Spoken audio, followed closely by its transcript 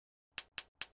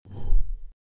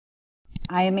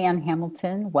I am Ann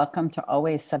Hamilton. Welcome to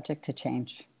Always Subject to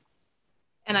Change.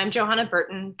 And I'm Johanna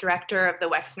Burton, Director of the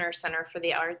Wexner Center for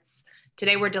the Arts.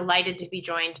 Today, we're delighted to be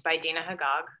joined by Deana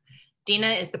Haggag.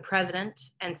 Deana is the President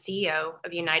and CEO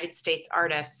of United States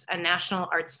Artists, a national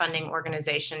arts funding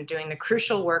organization doing the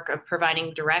crucial work of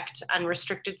providing direct,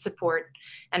 unrestricted support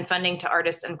and funding to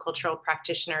artists and cultural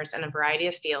practitioners in a variety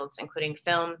of fields, including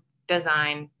film,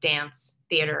 design, dance,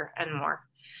 theater, and more.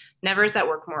 Never is that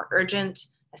work more urgent,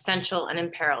 essential, and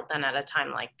imperiled than at a time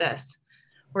like this.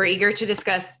 We're eager to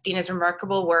discuss Deana's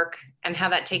remarkable work and how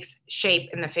that takes shape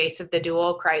in the face of the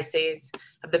dual crises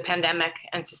of the pandemic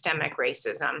and systemic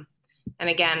racism. And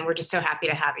again, we're just so happy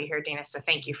to have you here, Deana. So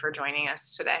thank you for joining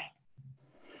us today.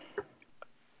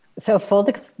 So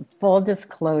full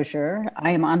disclosure,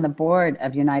 I am on the board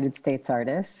of United States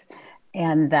Artists,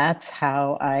 and that's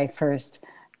how I first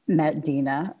met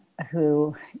Deana,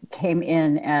 who came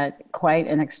in at quite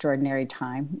an extraordinary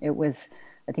time. It was,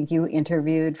 I think you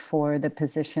interviewed for the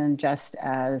position just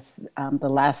as the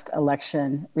last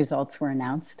election results were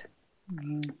announced.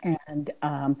 And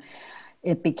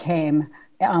it became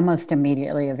almost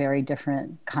immediately a very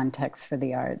different context for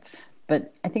the arts.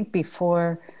 But I think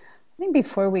before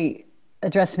we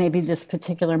address maybe this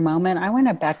particular moment, I want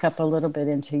to back up a little bit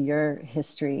into your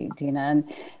history, Deana,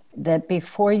 and that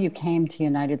before you came to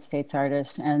United States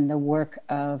Artists and the work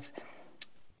of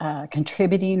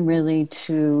contributing really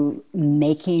to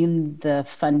making the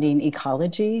funding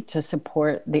ecology to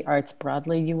support the arts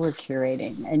broadly, you were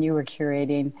curating in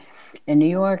New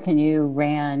York, and you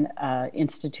ran an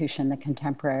institution, The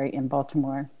Contemporary, in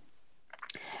Baltimore.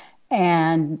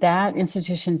 And that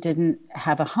institution didn't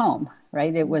have a home,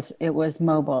 right? It was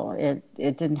mobile.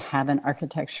 It didn't have an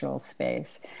architectural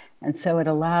space. And so it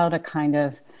allowed a kind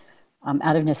of,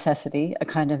 out of necessity, a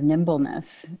kind of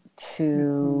nimbleness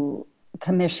to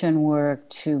commission work,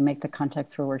 to make the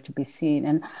context for work to be seen.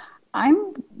 And I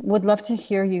would love to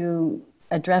hear you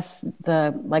address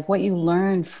what you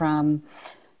learned from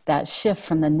that shift,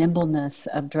 from the nimbleness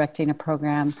of directing a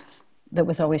program that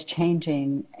was always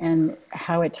changing, and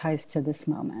how it ties to this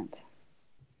moment.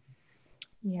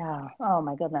 Yeah. Oh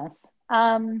my goodness.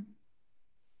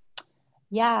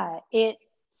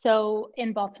 So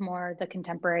in Baltimore, the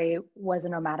Contemporary was a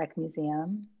nomadic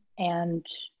museum. And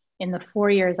in the 4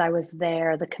 years I was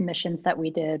there, the commissions that we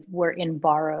did were in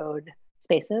borrowed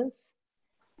spaces.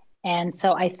 And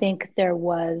so I think there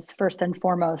was, first and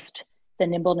foremost, the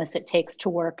nimbleness it takes to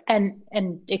work. And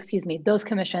excuse me, those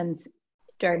commissions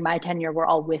during my tenure were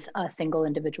all with a single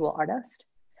individual artist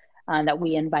that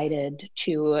we invited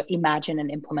to imagine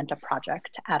and implement a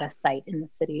project at a site in the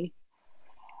city.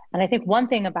 And I think one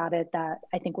thing about it that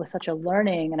I think was such a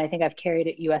learning, and I think I've carried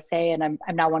at USA, and I'm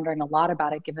now wondering a lot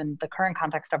about it given the current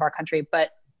context of our country, but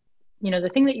the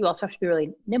thing that you also have to be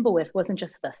really nimble with wasn't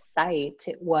just the site,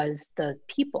 it was the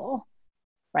people,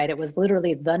 right? It was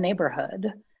literally the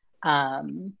neighborhood,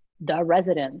 the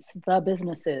residents, the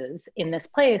businesses in this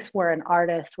place where an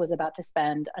artist was about to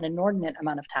spend an inordinate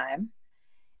amount of time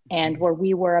and where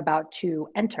we were about to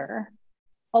enter,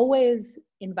 always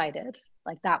invited.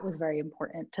 Like, that was very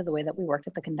important to the way that we worked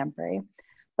at the Contemporary.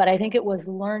 But I think it was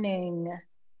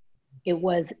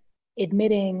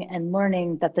admitting and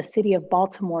learning that the city of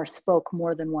Baltimore spoke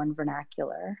more than one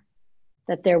vernacular,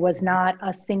 that there was not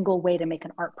a single way to make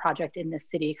an art project in this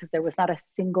city because there was not a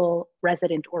single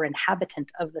resident or inhabitant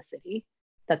of the city,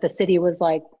 that the city was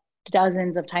like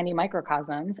dozens of tiny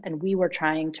microcosms, and we were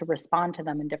trying to respond to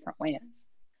them in different ways.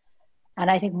 And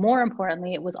I think more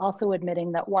importantly, it was also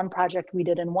admitting that one project we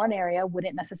did in one area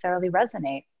wouldn't necessarily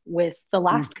resonate with the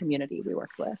last community we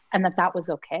worked with, and that was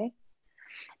okay.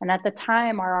 And at the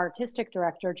time, our artistic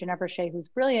director, Ginevra Shea, who's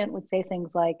brilliant, would say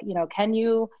things like, can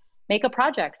you make a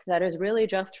project that is really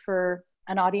just for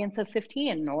an audience of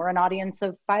 15 or an audience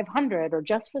of 500 or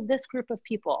just for this group of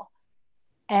people?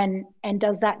 And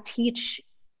does that teach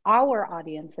our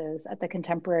audiences at the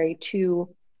Contemporary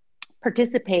to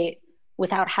participate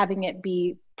without having it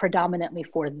be predominantly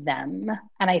for them?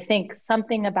 And I think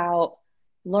something about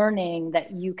learning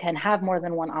that you can have more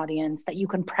than one audience, that you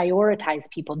can prioritize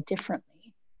people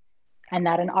differently, and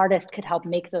that an artist could help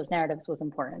make those narratives was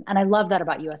important. And I love that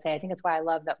about USA. I think it's why I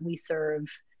love that we serve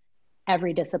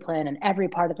every discipline and every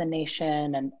part of the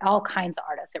nation and all kinds of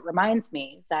artists. It reminds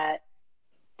me that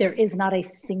there is not a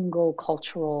single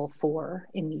cultural for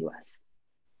in the US.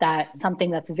 That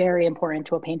something that's very important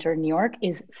to a painter in New York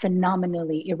is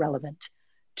phenomenally irrelevant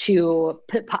to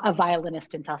a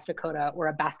violinist in South Dakota or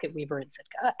a basket weaver in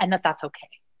Sitka, and that's okay.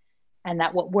 And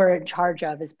that what we're in charge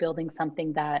of is building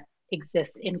something that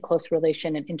exists in close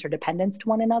relation and interdependence to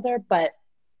one another, but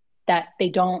that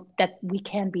we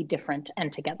can be different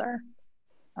and together.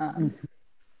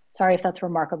 Sorry if that's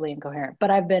remarkably incoherent,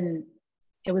 but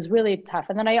it was really tough.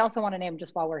 And then I also want to name,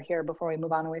 just while we're here, before we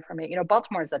move on away from it,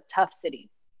 Baltimore is a tough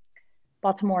city.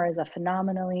 Baltimore is a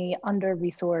phenomenally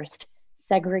under-resourced,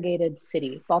 segregated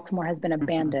city. Baltimore has been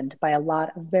abandoned by a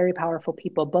lot of very powerful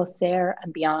people, both there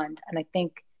and beyond. And I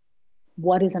think,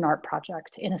 what is an art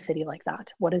project in a city like that?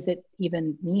 What does it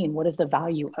even mean? What is the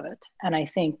value of it? And I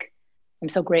think I'm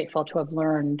so grateful to have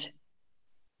learned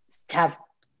to have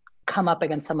come up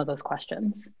against some of those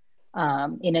questions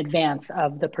in advance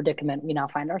of the predicament we now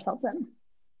find ourselves in.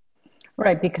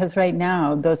 Right, because right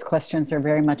now those questions are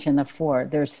very much in the fore.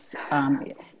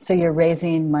 So you're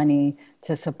raising money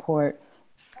to support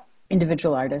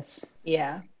individual artists,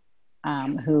 yeah,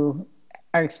 who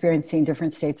are experiencing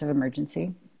different states of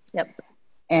emergency. Yep.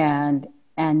 And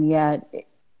yet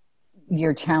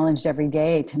you're challenged every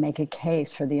day to make a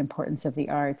case for the importance of the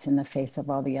arts in the face of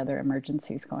all the other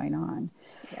emergencies going on.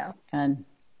 Yeah.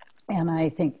 And I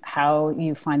think how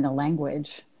you find the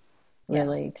language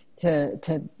really to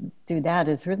do that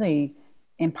is really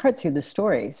in part through the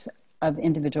stories of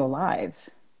individual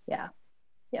lives. Yeah.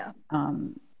 Yeah.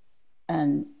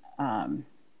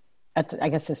 I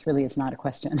guess this really is not a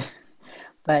question,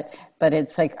 but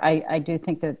it's like, I do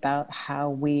think about how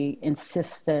we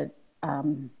insist that,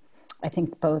 I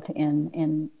think both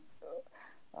I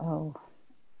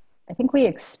think we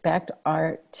expect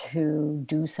art to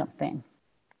do something,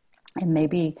 and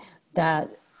maybe that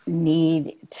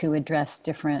need to address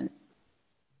different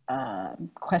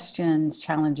questions,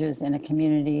 challenges in a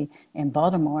community in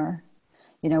Baltimore.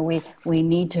 We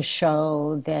need to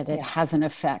show that it has an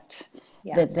effect,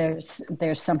 that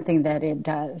there's something that it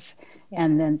does,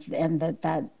 and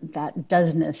that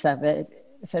doesness of it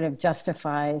sort of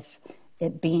justifies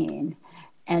it being.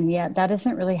 And yet that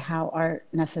isn't really how art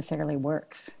necessarily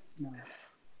works. No.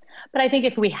 But I think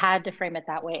if we had to frame it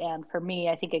that way, and for me,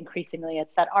 I think increasingly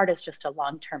it's that art is just a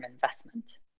long-term investment,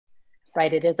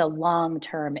 right? It is a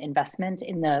long-term investment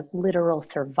in the literal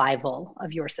survival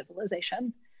of your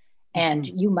civilization. And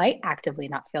you might actively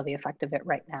not feel the effect of it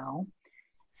right now.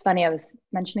 It's funny, I was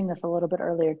mentioning this a little bit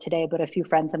earlier today, but a few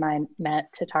friends of mine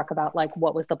met to talk about like,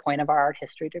 what was the point of our art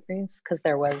history degrees? Because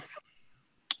there was,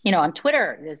 on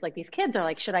Twitter, there's like, these kids are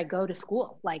like, should I go to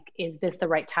school? Like, is this the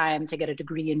right time to get a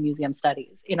degree in museum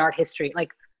studies, in art history?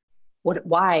 Like,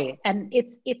 why? And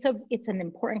it's an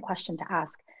important question to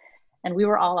ask. And we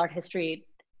were all art history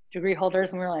degree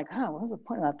holders, and we were like, oh, what was the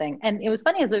point of that thing? And it was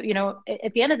funny, as at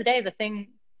the end of the day, the thing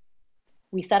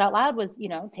we said out loud was,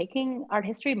 taking art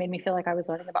history made me feel like I was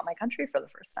learning about my country for the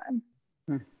first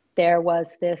time. There was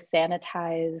this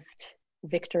sanitized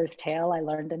victor's tale I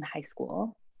learned in high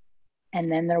school. And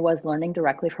then there was learning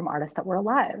directly from artists that were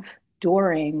alive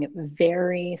during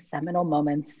very seminal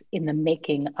moments in the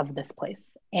making of this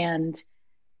place. And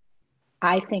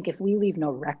I think if we leave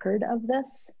no record of this,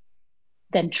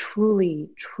 then truly,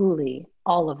 truly,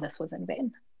 all of this was in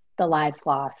vain. The lives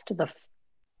lost, the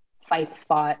fights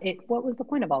fought. What was the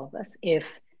point of all of this if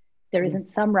there isn't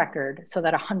some record so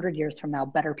that 100 years from now,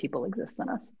 better people exist than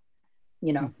us?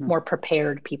 More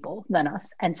prepared people than us.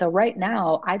 And so right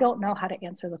now, I don't know how to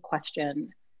answer the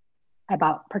question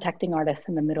about protecting artists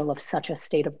in the middle of such a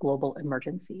state of global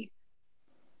emergency.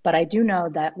 But I do know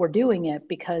that we're doing it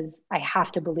because I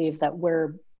have to believe that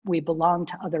we belong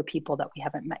to other people that we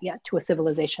haven't met yet, to a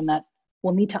civilization that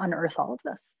will need to unearth all of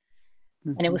this.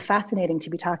 And it was fascinating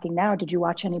to be talking now. Did you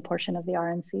watch any portion of the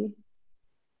RNC?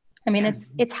 I mean,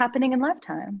 it's happening in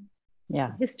lifetime.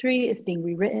 Yeah. History is being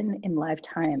rewritten in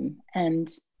lifetime,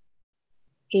 and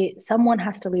someone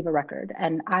has to leave a record,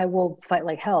 and I will fight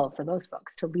like hell for those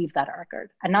folks to leave that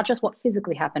record, and not just what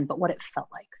physically happened, but what it felt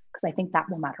like, because I think that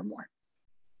will matter more.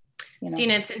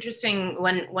 Deana, it's interesting.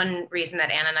 One reason that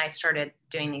Anna and I started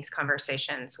doing these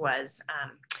conversations was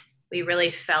we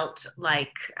really felt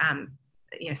like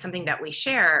something that we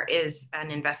share is an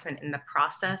investment in the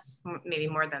process, maybe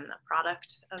more than the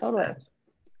product of the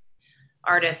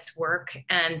artist's work.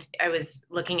 And I was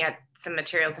looking at some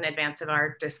materials in advance of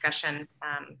our discussion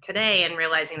today and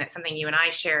realizing that something you and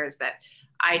I share is that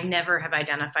I never have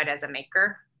identified as a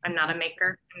maker. I'm not a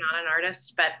maker, I'm not an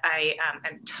artist, but I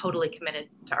am totally committed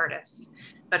to artists.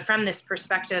 But from this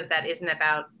perspective that isn't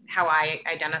about how I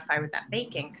identify with that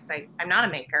making, because I'm not a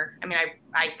maker. I mean,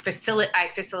 I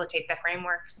facilitate the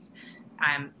frameworks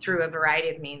through a variety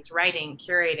of means: writing,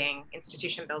 curating,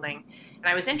 institution building. And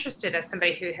I was interested, as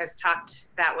somebody who has talked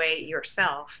that way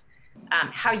yourself,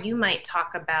 how you might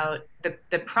talk about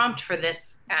the prompt for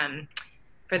this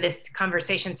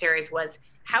conversation series was,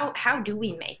 how do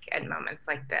we make at moments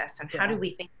like this, and how do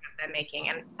we think about that making?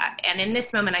 And in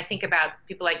this moment, I think about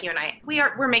people like you and I.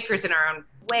 We're makers in our own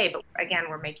way, but again,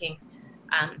 we're making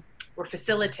we're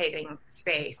facilitating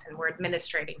space and we're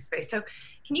administrating space. So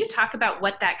can you talk about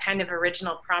what that kind of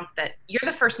original prompt, that you're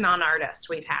the first non-artist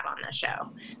we've had on the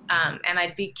show. And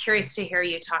I'd be curious to hear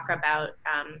you talk about,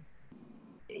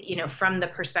 from the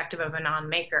perspective of a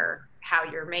non-maker, how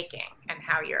you're making and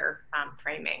how you're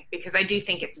framing, because I do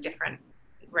think it's different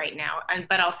right now,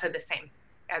 but also the same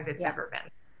as it's ever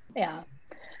been. Yeah.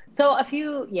 So I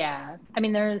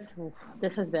mean,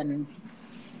 this has been,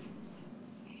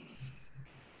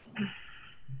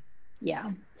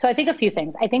 So I think a few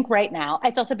things. I think right now,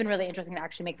 it's also been really interesting to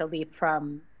actually make the leap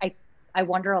from, I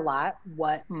wonder a lot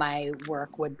what my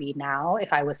work would be now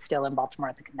if I was still in Baltimore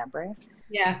at the Contemporary.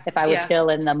 Yeah. If I was still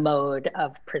in the mode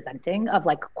of presenting, of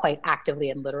like quite actively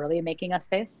and literally making a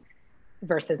space,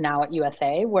 versus now at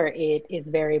USA, where it is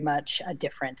very much a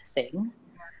different thing.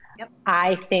 Yep.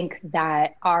 I think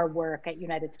that our work at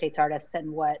United States Artists,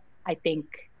 and what I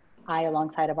think I,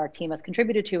 alongside of our team, has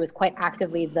contributed to, is quite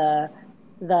actively the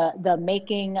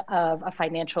making of a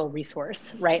financial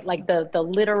resource, right? Like the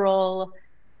literal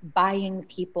buying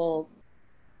people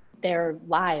their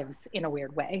lives in a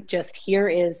weird way. Just here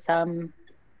is some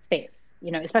space,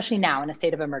 especially now in a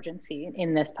state of emergency,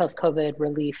 in this post-COVID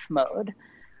relief mode.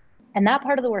 And that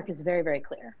part of the work is very, very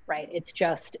clear, right? It's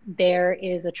just, there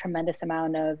is a tremendous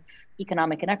amount of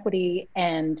economic inequity,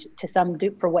 and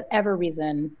for whatever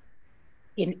reason,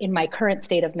 in my current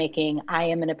state of making, I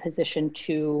am in a position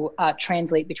to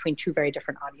translate between two very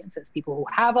different audiences, people who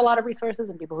have a lot of resources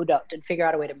and people who don't, and figure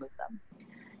out a way to move them.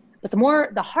 But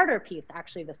the harder piece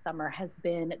actually this summer has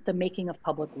been the making of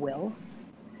public will,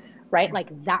 right? Like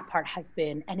that part has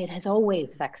been, and it has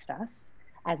always vexed us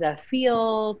as a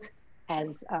field,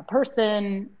 as a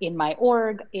person in my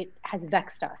org, it has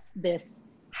vexed us.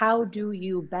 How do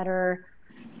you better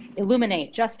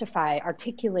illuminate, justify,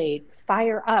 articulate,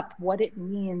 fire up what it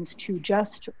means to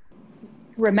just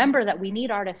remember that we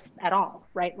need artists at all,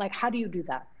 right? Like, how do you do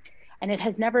that? And it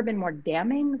has never been more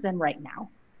damning than right now,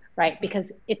 right?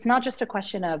 Because it's not just a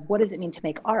question of what does it mean to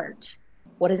make art?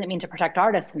 What does it mean to protect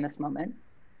artists in this moment?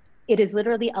 It is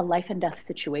literally a life and death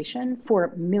situation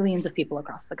for millions of people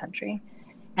across the country.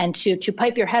 And to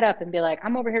pipe your head up and be like,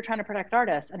 I'm over here trying to protect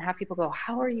artists, and have people go,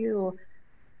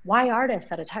 why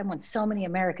artists at a time when so many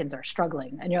Americans are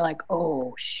struggling? And you're like,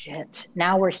 oh shit,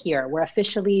 now we're here. We're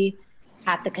officially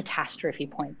at the catastrophe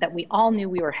point that we all knew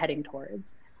we were heading towards.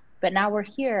 But now we're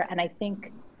here. And I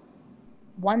think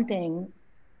one thing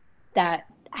that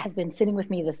has been sitting with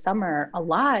me this summer a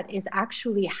lot is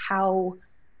actually how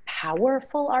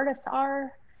powerful artists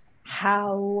are,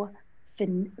 how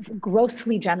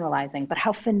grossly generalizing, but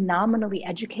how phenomenally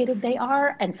educated they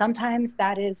are. And sometimes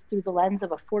that is through the lens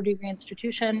of a 4-degree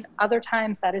institution. Other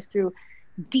times that is through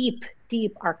deep,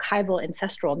 deep archival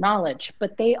ancestral knowledge,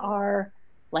 but they are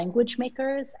language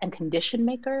makers and condition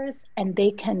makers, and they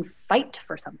can fight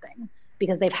for something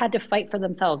because they've had to fight for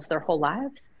themselves their whole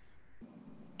lives.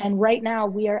 And right now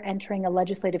we are entering a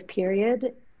legislative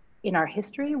period in our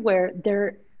history where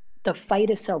the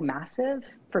fight is so massive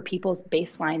for people's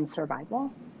baseline survival.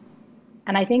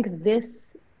 And I think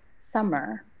this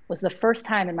summer was the first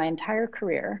time in my entire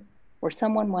career where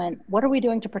someone went, what are we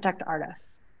doing to protect artists?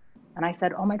 And I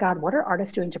said, oh my God, what are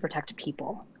artists doing to protect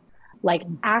people? Like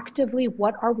actively,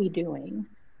 what are we doing?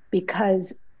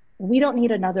 Because we don't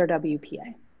need another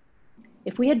WPA.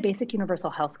 If we had basic universal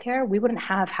health care, we wouldn't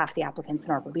have half the applicants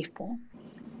in our relief pool.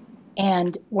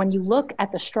 And when you look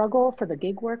at the struggle for the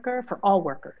gig worker, for all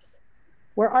workers,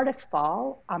 where artists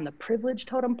fall on the privilege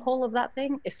totem pole of that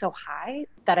thing is so high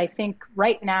that I think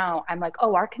right now I'm like,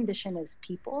 oh, our condition is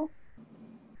people,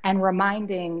 and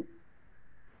reminding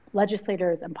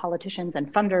legislators and politicians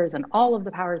and funders and all of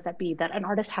the powers that be that an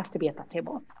artist has to be at that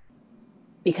table.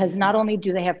 Because not only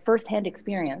do they have firsthand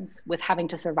experience with having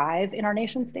to survive in our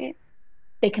nation state,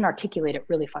 they can articulate it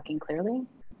really fucking clearly.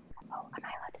 Oh, am I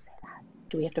allowed to say that?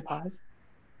 Do we have to pause?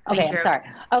 Okay, I'm sorry.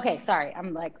 Okay, sorry.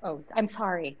 I'm like, oh, I'm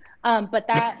sorry. But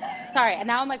sorry. And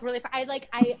now I'm like really,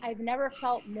 I've never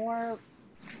felt more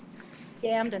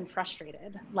damned and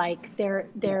frustrated. Like there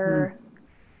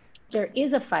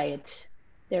is a fight.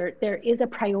 There is a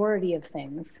priority of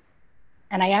things.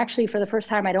 And I actually, for the first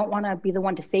time, I don't want to be the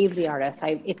one to save the artist.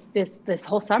 It's this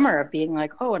whole summer of being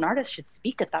like, oh, an artist should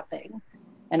speak at that thing.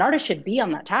 An artist should be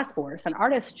on that task force. An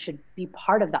artist should be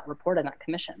part of that report and that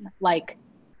commission. Like,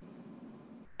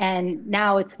 and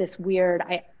now it's this weird,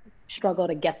 I struggle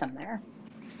to get them there.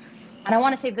 And I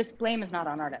want to say this blame is not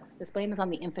on artists. This blame is on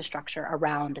the infrastructure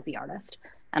around the artist.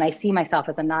 And I see myself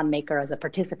as a non-maker, as a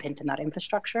participant in that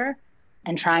infrastructure,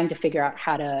 and trying to figure out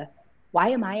why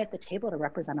am I at the table to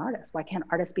represent artists? Why can't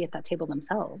artists be at that table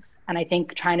themselves? And I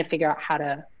think trying to figure out how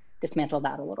to dismantle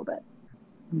that a little bit.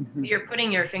 Mhm. You're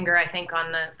putting your finger, I think,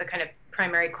 on the kind of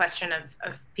primary question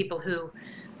of people who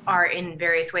are in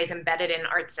various ways embedded in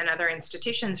arts and other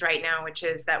institutions right now, which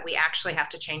is that we actually have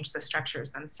to change the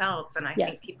structures themselves. And I Yes.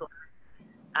 think people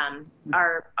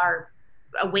are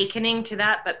awakening to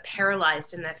that, but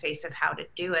paralyzed in the face of how to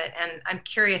do it. And I'm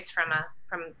curious from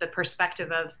the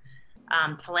perspective of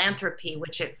philanthropy,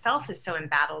 which itself is so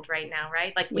embattled right now,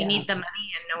 right? Like we Yeah. need the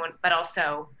money and no one, but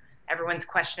also everyone's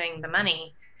questioning the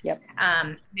money. Yep.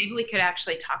 Maybe we could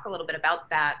actually talk a little bit about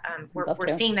that. We're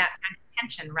seeing that kind of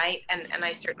tension, right? And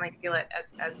I certainly feel it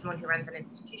as someone who runs an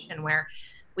institution where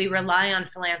we rely on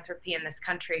philanthropy in this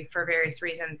country for various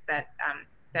reasons that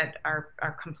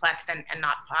are complex and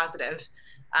not positive,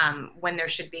 when there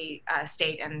should be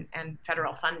state and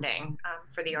federal funding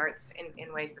for the arts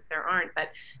in ways that there aren't.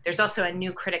 But there's also a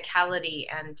new criticality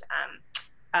and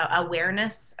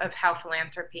awareness of how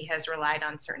philanthropy has relied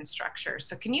on certain structures.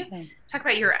 So can you talk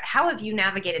about how have you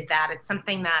navigated that? It's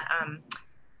something that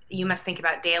you must think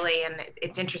about daily, and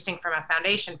it's interesting from a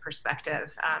foundation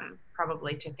perspective,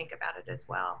 probably to think about it as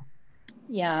well.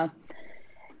 Yeah.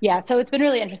 Yeah, so it's been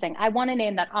really interesting. I want to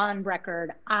name that on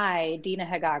record, I, Deana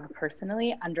Haggag,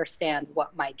 personally understand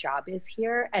what my job is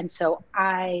here. And so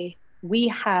we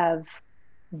have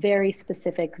very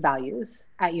specific values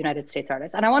at United States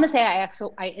Artists. And I want to say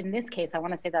in this case, I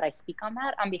want to say that I speak on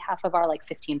that on behalf of our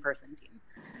 15-person team,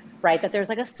 right? That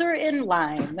there's a certain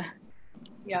line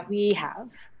we have.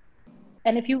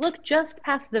 And if you look just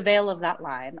past the veil of that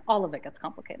line, all of it gets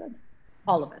complicated.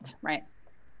 All of it, right?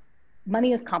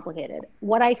 Money is complicated.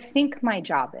 What I think my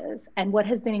job is, and what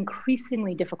has been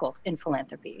increasingly difficult in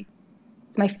philanthropy,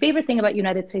 my favorite thing about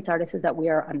United States Artists is that we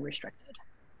are unrestricted.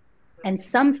 And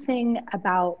something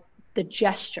about the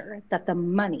gesture that the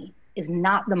money is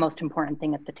not the most important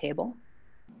thing at the table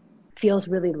feels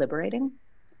really liberating.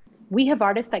 We have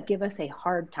artists that give us a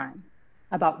hard time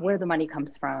about where the money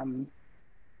comes from.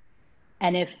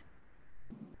 And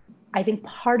I think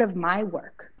part of my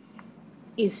work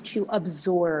is to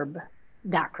absorb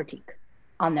that critique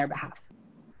on their behalf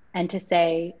and to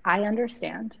say, I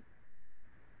understand,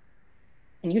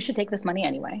 and you should take this money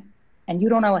anyway, and you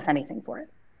don't owe us anything for it.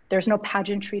 There's no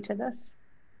pageantry to this.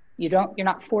 You're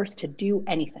not forced to do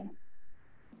anything.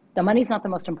 The money's not the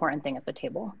most important thing at the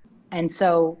table. And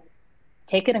so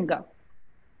take it and go.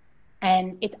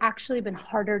 And it's actually been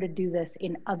harder to do this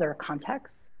in other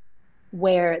contexts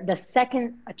where the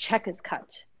second a check is cut,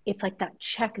 it's like that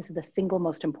check is the single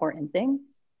most important thing.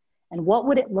 And what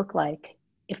would it look like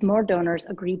if more donors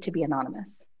agreed to be anonymous?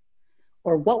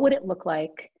 Or what would it look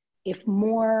like if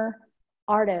more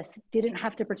artists didn't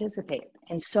have to participate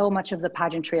in so much of the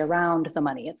pageantry around the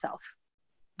money itself?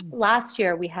 Last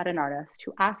year, we had an artist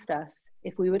who asked us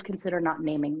if we would consider not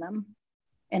naming them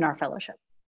in our fellowship.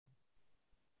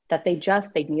 That they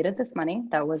needed this money.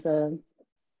 That was a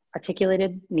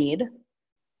articulated need,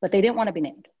 but they didn't want to be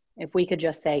named. If we could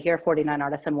just say, here are 49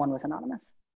 artists and one was anonymous,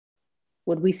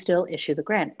 would we still issue the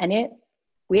grant? And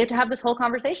we had to have this whole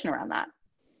conversation around that.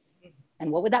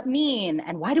 And what would that mean?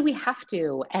 And why do we have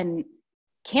to? And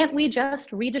can't we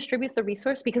just redistribute the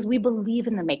resource because we believe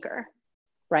in the maker,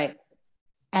 right?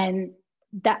 And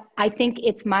that, I think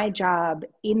it's my job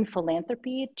in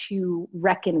philanthropy to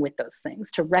reckon with those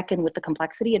things, to reckon with the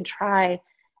complexity and try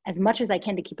as much as I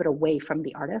can to keep it away from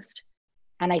the artist.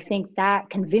 And I think that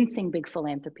convincing big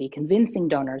philanthropy, convincing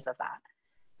donors of that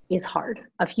is hard.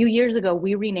 A few years ago,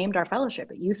 we renamed our fellowship.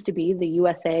 It used to be the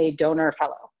USA Donor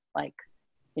Fellow,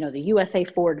 the USA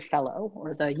Ford Fellow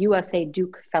or the USA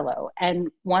Duke Fellow. And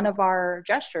one of our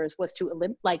gestures was to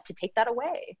take that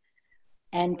away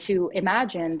and to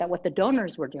imagine that what the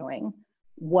donors were doing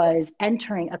was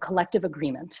entering a collective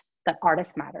agreement that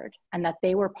artists mattered and that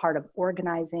they were part of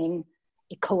organizing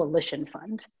a coalition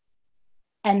fund.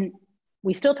 And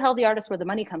we still tell the artists where the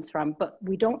money comes from, but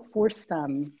we don't force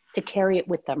them to carry it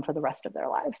with them for the rest of their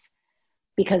lives,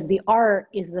 because the art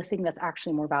is the thing that's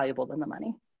actually more valuable than the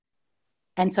money.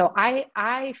 And so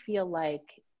I feel like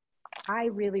I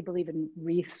really believe in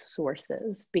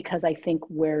resources because I think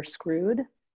we're screwed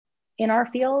in our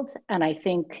field. And I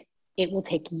think it will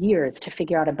take years to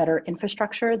figure out a better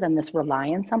infrastructure than this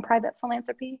reliance on private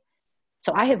philanthropy.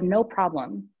 So I have no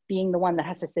problem being the one that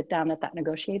has to sit down at that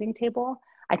negotiating table.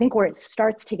 I think where it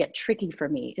starts to get tricky for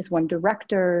me is when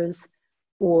directors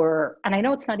and I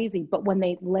know it's not easy, but when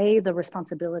they lay the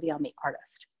responsibility on the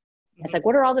artist. It's like,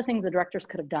 what are all the things the directors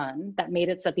could have done that made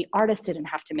it so that the artist didn't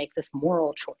have to make this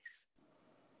moral choice?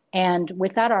 And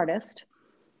with that artist,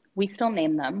 we still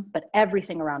name them, but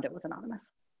everything around it was anonymous.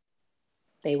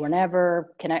 They were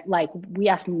never we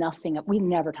asked nothing. We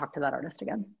never talked to that artist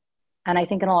again. And I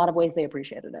think in a lot of ways they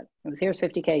appreciated it. It was, here's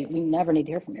 50K. We never need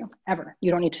to hear from you, ever.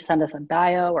 You don't need to send us a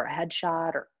bio or a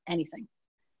headshot or anything.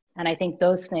 And I think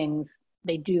those things,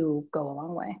 they do go a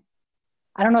long way.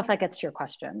 I don't know if that gets to your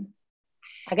question.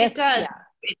 I guess it does. Yeah.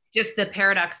 It's just the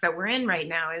paradox that we're in right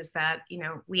now is that,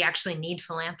 we actually need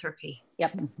philanthropy.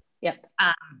 Yep.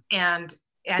 And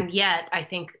yet I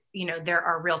think, there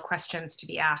are real questions to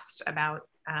be asked about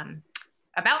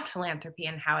philanthropy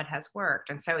and how it has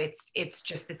worked. And so it's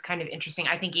just this kind of interesting,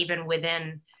 I think even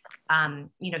within,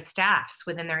 staffs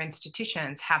within their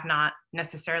institutions have not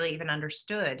necessarily even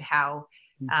understood how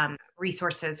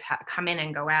resources come in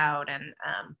and go out. And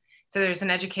so there's an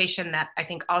education that I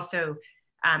think also,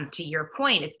 to your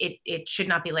point, it should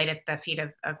not be laid at the feet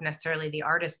of necessarily the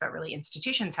artists, but really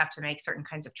institutions have to make certain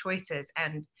kinds of choices.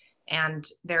 And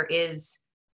there is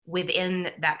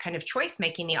within that kind of choice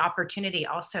making the opportunity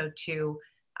also to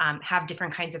have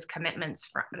different kinds of commitments.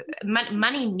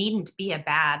 Money needn't be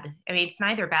it's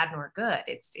neither bad nor good.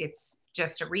 It's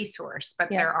just a resource, but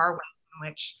there are ways in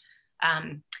which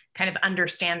kind of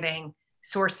understanding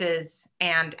sources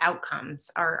and outcomes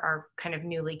are kind of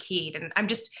newly keyed. And I'm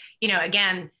just,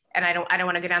 again, and I don't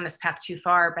want to go down this path too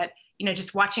far, but,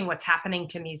 just watching what's happening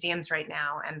to museums right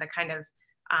now and the kind of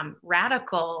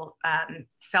radical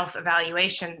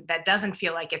self-evaluation that doesn't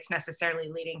feel like it's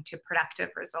necessarily leading to productive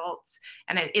results,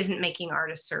 and it isn't making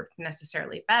artists serve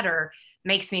necessarily better,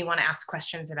 makes me want to ask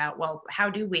questions about, well, how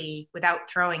do we, without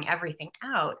throwing everything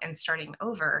out and starting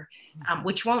over,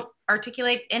 which won't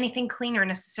articulate anything cleaner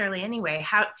necessarily anyway,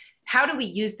 how do we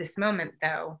use this moment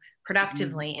though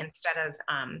productively instead of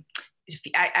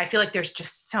I feel like there's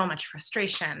just so much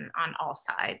frustration on all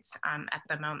sides at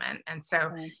the moment. And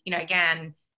so,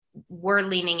 again, we're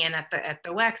leaning in at the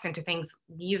WEX into things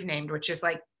you've named, which is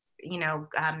like,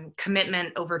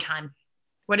 commitment over time.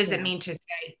 What does it mean to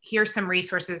say, here's some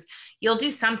resources, you'll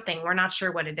do something, we're not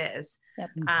sure what it is. Yep.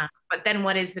 But then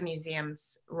what is the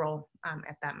museum's role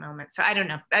at that moment? So I don't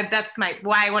know, that's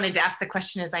why I wanted to ask the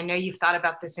question is I know you've thought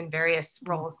about this in various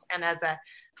roles, and as a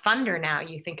funder now,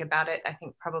 you think about it, I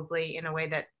think probably in a way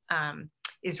that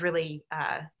is really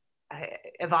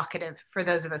evocative for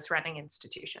those of us running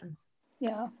institutions.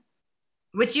 Yeah.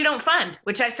 Which you don't fund,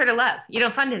 which I sort of love. You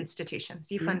don't fund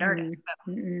institutions, you fund artists.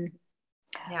 So.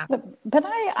 Yeah. But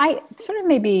I sort of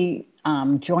maybe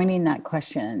joining that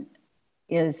question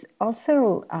is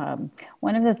also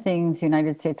one of the things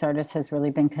United States Artists has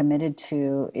really been committed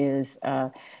to is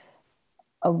I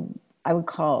would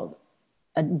call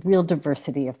a real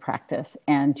diversity of practice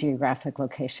and geographic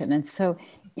location. And so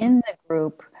in the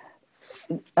group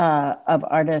of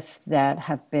artists that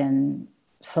have been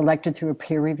selected through a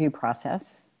peer review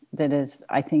process that is,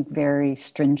 I think, very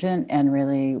stringent and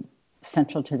really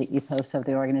central to the ethos of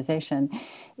the organization,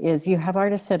 is you have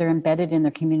artists that are embedded in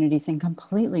their communities in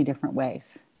completely different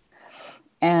ways.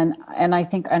 And I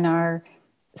think and are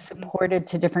supported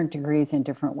to different degrees in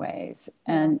different ways.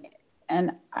 And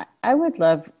I would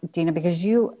love, Deana, because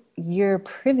you're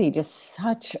privy to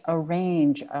such a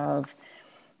range of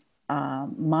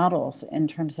models in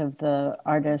terms of the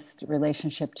artist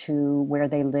relationship to where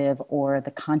they live or the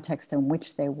context in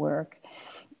which they work.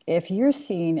 If you're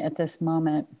seeing at this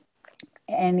moment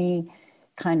any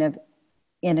kind of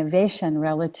innovation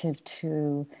relative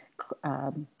to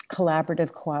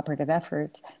collaborative, cooperative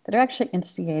efforts that are actually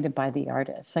instigated by the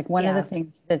artists. Like one of the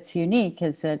things that's unique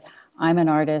is that I'm an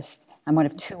artist, I'm one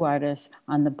of two artists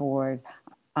on the board.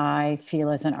 I feel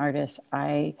as an artist,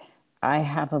 I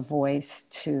have a voice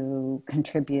to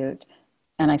contribute,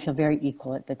 and I feel very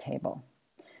equal at the table.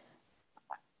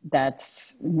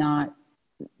 That's not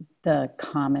the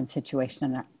common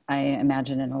situation, I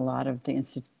imagine, in a lot of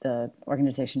the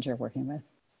organizations you're working with.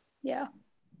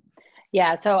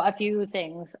 Yeah, so a few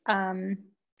things.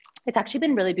 It's actually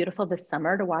been really beautiful this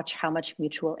summer to watch how much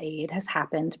mutual aid has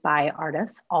happened by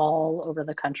artists all over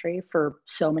the country for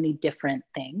so many different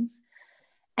things.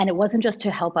 And it wasn't just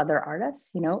to help other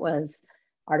artists, it was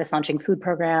artists launching food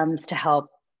programs to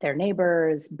help their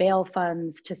neighbors, bail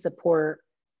funds to support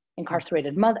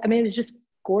incarcerated mothers. I mean, it was just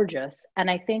gorgeous.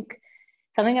 And I think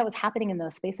something that was happening in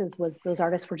those spaces was those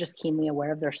artists were just keenly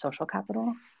aware of their social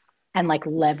capital and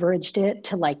leveraged it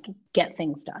to get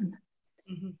things done.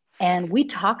 Mm-hmm. And we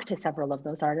talked to several of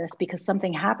those artists because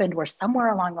something happened where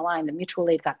somewhere along the line, the mutual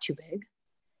aid got too big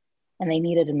and they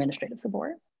needed administrative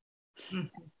support. Mm-hmm.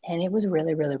 And it was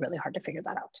really, really, really hard to figure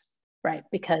that out, right?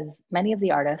 Because many of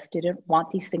the artists didn't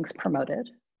want these things promoted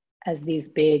as these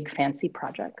big fancy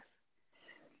projects.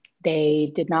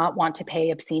 They did not want to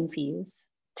pay obscene fees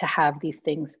to have these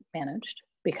things managed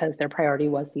because their priority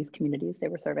was these communities they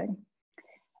were serving.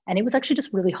 And it was actually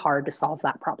just really hard to solve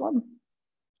that problem.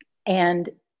 And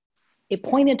it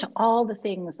pointed to all the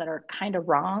things that are kind of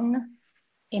wrong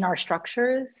in our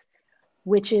structures,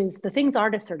 which is the things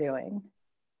artists are doing.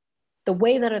 The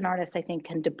way that an artist, I think,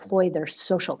 can deploy their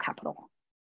social capital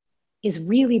is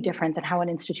really different than how an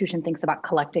institution thinks about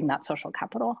collecting that social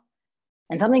capital.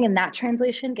 And something in that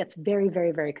translation gets very,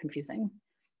 very, very confusing.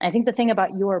 And I think the thing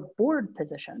about your board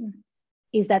position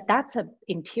is that that's an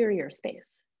interior space.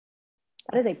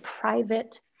 That is a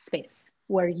private space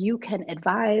where you can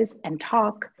advise and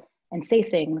talk and say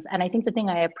things. And I think the thing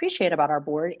I appreciate about our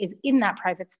board is in that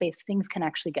private space, things can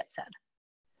actually get said.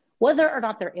 Whether or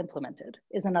not they're implemented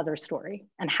is another story,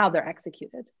 and how they're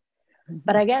executed. Mm-hmm.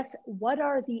 But I guess, what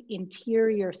are the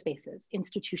interior spaces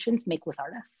institutions make with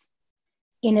artists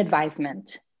in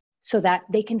advisement so that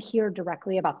they can hear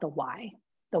directly about the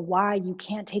why you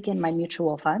can't take in my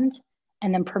mutual fund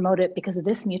and then promote it because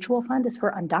this mutual fund is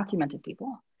for undocumented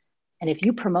people. And if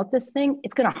you promote this thing,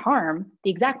 it's going to harm the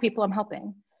exact people I'm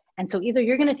helping. And so either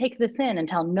you're going to take this in and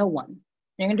tell no one,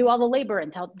 you're going to do all the labor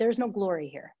and tell there's no glory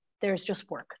here. There's just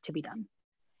work to be done.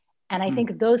 And I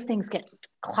think those things get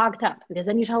clogged up, because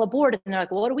then you tell a board and they're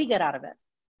like, well, what do we get out of it?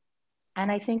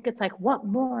 And I think it's like, what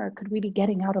more could we be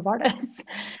getting out of artists?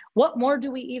 What more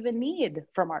do we even need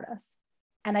from artists?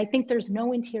 And I think there's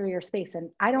no interior space.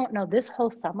 And I don't know, this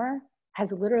whole summer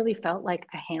has literally felt like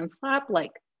a hand slap.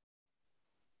 Like,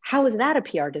 how is that a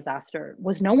PR disaster?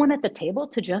 Was no one at the table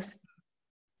to just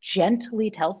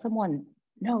gently tell someone,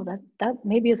 no, that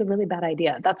maybe is a really bad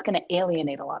idea. That's going to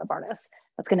alienate a lot of artists.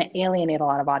 That's going to alienate a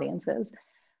lot of audiences.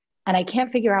 And I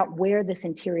can't figure out where this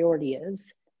interiority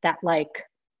is that, like,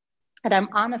 and I'm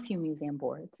on a few museum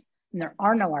boards and there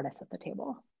are no artists at the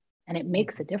table, and it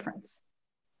makes a difference.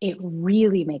 It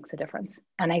really makes a difference.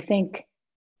 And I think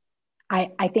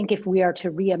if we are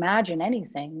to reimagine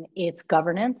anything, it's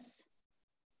governance.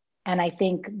 And I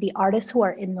think the artists who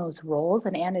are in those roles,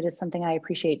 and Anne, it is something I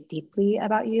appreciate deeply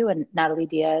about you, and Natalie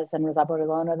Diaz and Rosa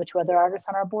Bordelon are the two other artists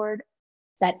on our board,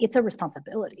 that it's a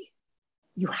responsibility.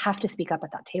 You have to speak up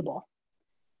at that table.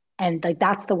 And like,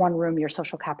 that's the one room your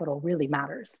social capital really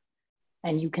matters.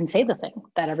 And you can say the thing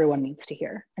that everyone needs to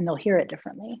hear, and they'll hear it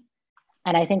differently.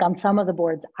 And I think on some of the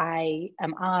boards I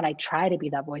am on, I try to be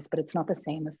that voice, but it's not the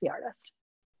same as the artist.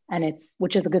 And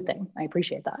which is a good thing. I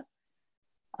appreciate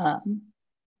that.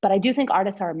 But I do think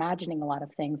artists are imagining a lot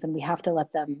of things, and we have to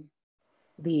let them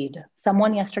lead.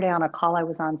 Someone yesterday on a call I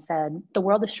was on said, the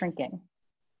world is shrinking.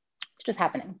 It's just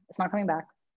happening. It's not coming back.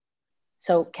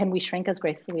 So can we shrink as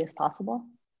gracefully as possible?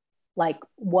 Like,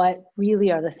 what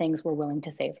really are the things we're willing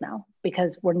to save now?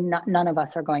 Because none of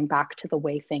us are going back to the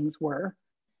way things were.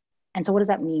 And so what does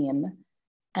that mean?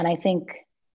 And I think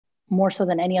more so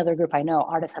than any other group I know,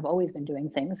 artists have always been doing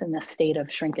things in this state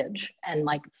of shrinkage and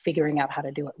like figuring out how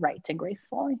to do it right and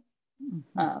gracefully.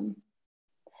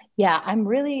 Yeah, I'm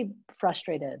really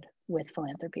frustrated with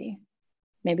philanthropy.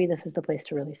 Maybe this is the place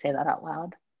to really say that out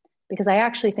loud, because I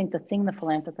actually think the thing the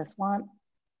philanthropists want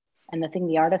and the thing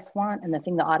the artists want and the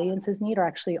thing the audiences need are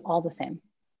actually all the same.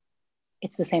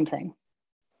 It's the same thing.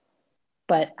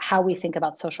 But how we think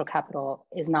about social capital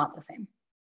is not the same.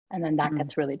 And then that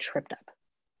gets really tripped up.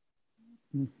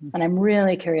 And I'm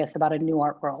really curious about a new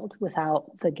art world without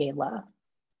the gala,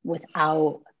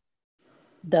 without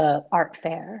the art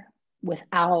fair,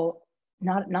 without,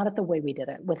 not at the way we did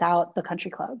it, without the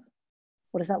country club.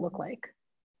 What does that look like?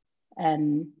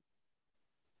 And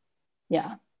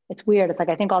yeah, it's weird. It's like,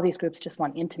 I think all these groups just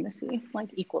want intimacy,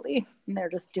 like equally, and they're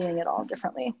just doing it all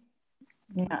differently.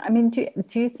 Yeah, I mean, do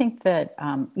you think that,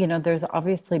 you know, there's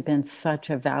obviously been such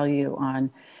a value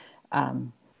on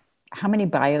how many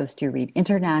bios do you read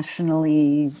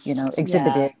internationally, you know,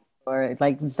 exhibited, or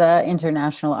like the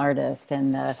international artists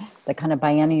and the kind of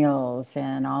biennials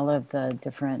and all of the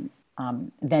different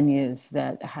venues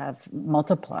that have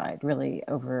multiplied really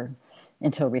over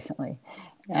until recently.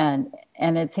 And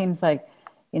it seems like,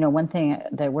 you know, one thing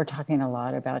that we're talking a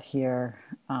lot about here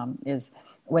is,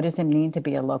 what does it mean to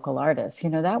be a local artist? You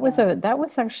know, that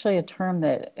was actually a term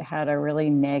that had a really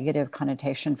negative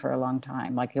connotation for a long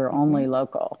time, like you're only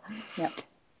local.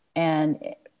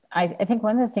 And I think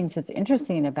one of the things that's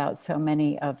interesting about so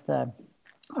many of the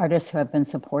artists who have been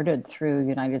supported through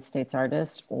United States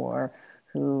Artists, or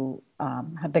who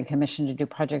have been commissioned to do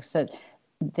projects, that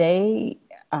they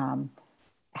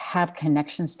have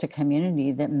connections to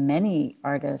community that many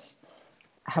artists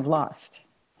have lost.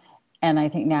 And I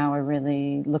think now we're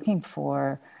really looking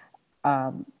for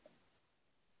a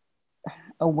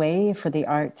way for the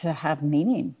art to have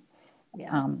meaning,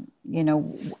 you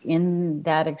know, in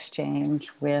that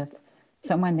exchange with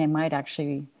someone they might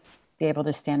actually be able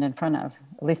to stand in front of,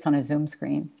 at least on a Zoom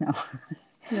screen.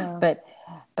 No. But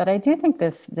I do think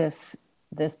this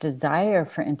this desire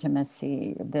for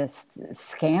intimacy, this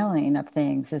scaling of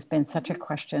things has been such a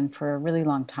question for a really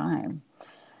long time.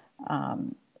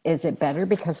 Is it better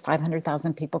because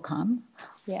 500,000 people come?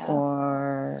 Yeah.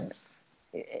 Or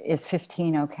is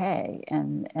 15 okay?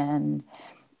 And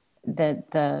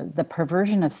that the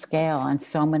perversion of scale on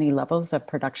so many levels of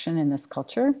production in this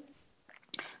culture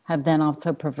have then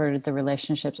also perverted the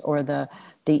relationships or the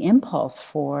impulse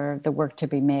for the work to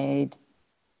be made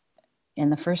in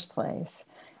the first place.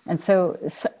 And so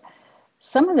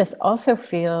some of this also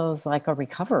feels like a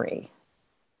recovery.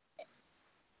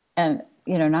 And,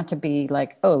 you know, not to be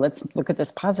like, oh, let's look at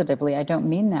this positively. I don't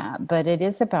mean that, but it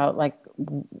is about like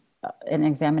an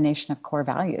examination of core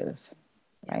values,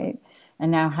 right?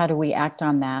 And now how do we act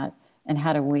on that? And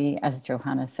how do we, as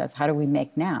Johanna says, how do we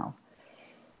make now?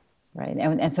 Right.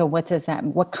 And so what does that,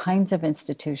 what kinds of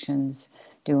institutions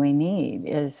do we need?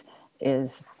 Is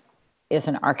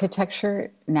an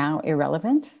architecture now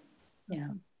irrelevant? Yeah.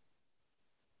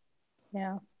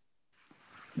 Yeah.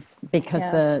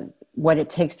 Because what it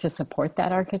takes to support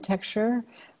that architecture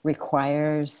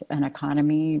requires an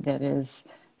economy that is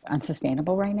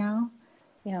unsustainable right now.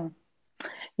 Yeah.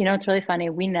 You know, it's really funny.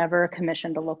 We never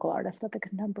commissioned a local artist at the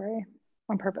Contemporary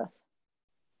on purpose.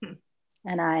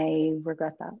 And I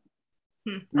regret that.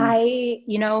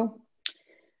 You know,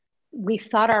 we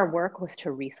thought our work was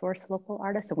to resource local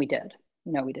artists, and we did.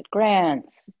 You know, we did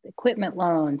grants, equipment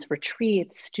loans,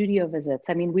 retreats, studio visits.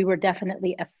 I mean, we were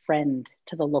definitely a friend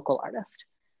to the local artist.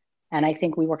 And I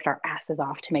think we worked our asses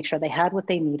off to make sure they had what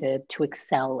they needed to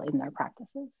excel in their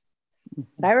practices.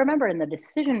 But I remember in the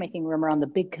decision-making room around the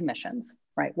big commissions,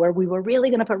 right, where we were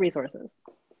really going to put resources,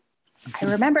 I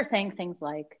remember saying things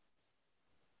like,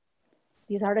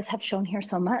 these artists have shown here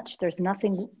so much. There's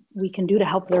nothing we can do to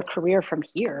help their career from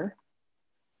here,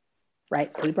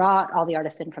 right? So we brought all the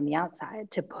artists in from the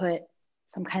outside to put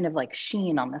some kind of like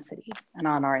sheen on the city and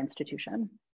on our institution.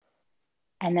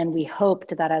 And then we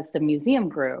hoped that as the museum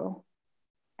grew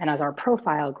and as our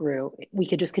profile grew, we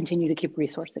could just continue to keep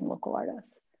resourcing local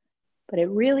artists. But it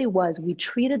really was, we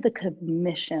treated the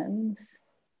commissions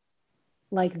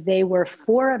like they were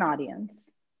for an audience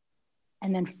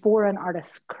and then for an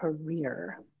artist's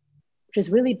career, which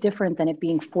is really different than it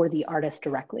being for the artist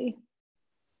directly.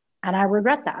 And I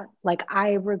regret that. Like,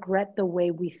 I regret the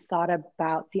way we thought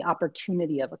about the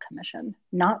opportunity of a commission,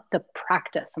 not the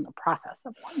practice and the process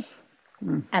of one.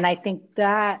 And I think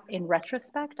that in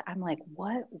retrospect, I'm like,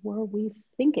 what were we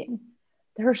thinking?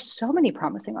 There are so many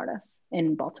promising artists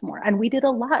in Baltimore, and we did a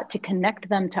lot to connect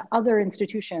them to other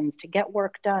institutions, to get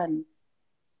work done,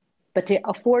 but to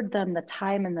afford them the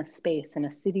time and the space in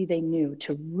a city they knew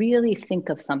to really think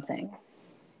of something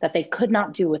that they could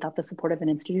not do without the support of an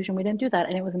institution. We didn't do that,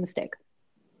 and it was a mistake.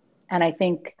 And I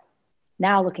think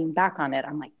now looking back on it,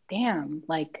 I'm like, damn,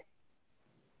 like,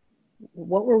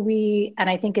 what were we? And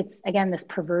I think it's, again, this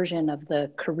perversion of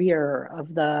the career,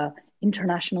 of the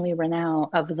internationally renowned,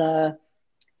 of the,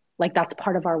 like, that's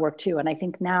part of our work too. And I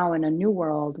think now in a new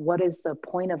world, what is the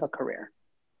point of a career?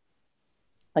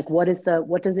 Like, what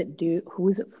does it do? Who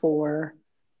is it for?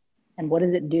 And what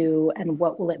does it do? And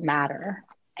what will it matter?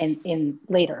 And in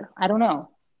later, I don't know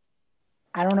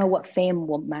what fame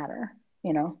will matter,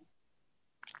 you know?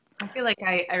 I feel like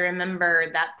I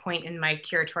remember that point in my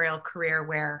curatorial career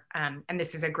where, and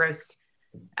this is a gross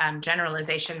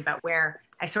generalization, but where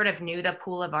I sort of knew the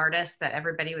pool of artists that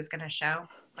everybody was going to show.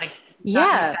 Like,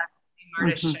 yeah,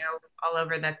 artists show all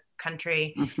over the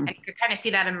country, and you could kind of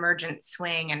see that emergent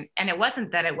swing. And it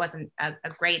wasn't that it wasn't a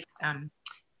great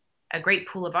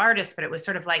pool of artists, but it was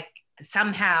sort of like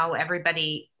somehow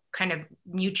everybody kind of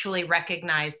mutually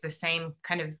recognized the same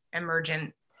kind of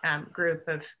emergent group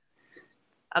of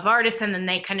artists, and then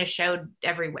they kind of showed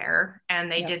everywhere,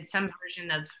 and they did some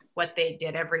version of what they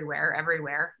did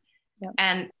everywhere. Yep.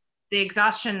 And the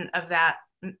exhaustion of that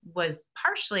was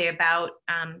partially about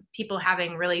people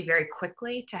having really very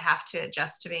quickly to have to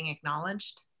adjust to being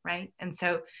acknowledged, right? And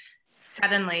so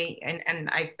suddenly, and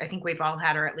I think we've all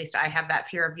had, or at least I have, that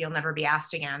fear of you'll never be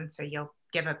asked again, so you'll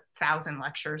give 1,000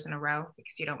 lectures in a row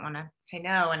because you don't want to say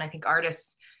no. And I think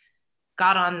artists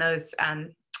got on those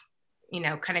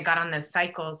kind of got on those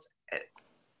cycles.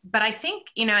 But I think,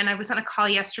 and I was on a call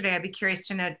yesterday, I'd be curious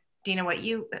to know, Deana, what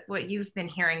you've been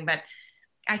hearing, but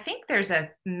I think there's a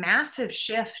massive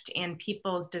shift in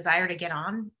people's desire to get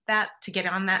on that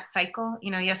cycle.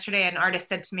 Yesterday an artist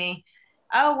said to me,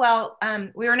 oh, well,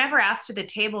 we were never asked to the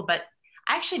table, but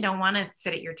I actually don't want to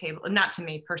sit at your table. Not to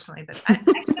me personally, but I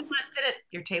actually don't want to sit at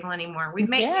your table anymore. We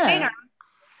made our own.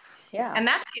 Yeah. And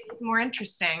that was more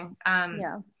interesting.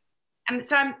 And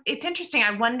so it's interesting.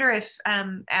 I wonder if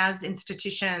as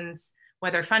institutions,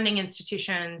 whether funding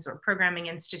institutions or programming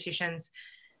institutions,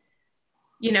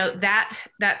 you know, that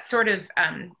sort of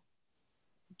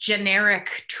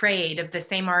generic trade of the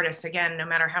same artists, again, no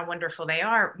matter how wonderful they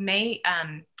are, may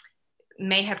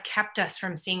have kept us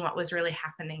from seeing what was really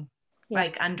happening,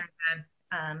 like under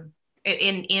the,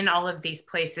 in all of these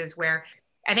places where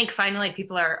I think finally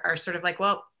people are sort of like,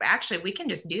 well, actually, we can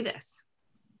just do this.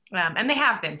 And they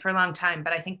have been for a long time,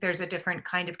 but I think there's a different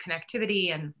kind of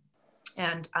connectivity and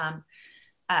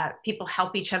people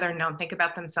help each other and don't think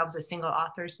about themselves as single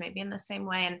authors maybe in the same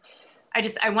way. And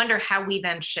I wonder how we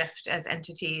then shift as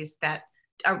entities that,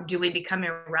 do we become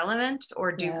irrelevant,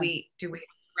 or do we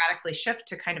radically shift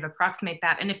to kind of approximate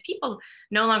that? And if people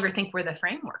no longer think we're the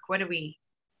framework, how do we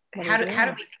think about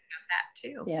that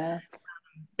too? Yeah.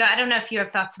 So I don't know if you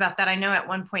have thoughts about that. I know at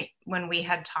one point when we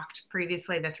had talked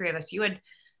previously, the three of us, you had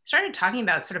started talking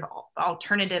about sort of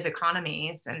alternative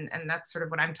economies, and that's sort of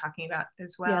what I'm talking about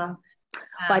as well. Yeah.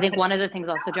 Well, I think one of the things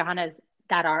also, Johanna, is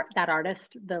that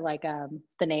artist, the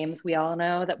names we all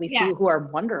know that we see who are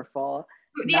wonderful.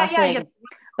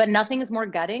 But nothing is more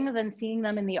gutting than seeing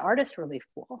them in the artist relief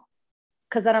pool.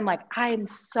 Because then I'm like, I'm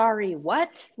sorry, what?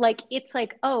 Like, it's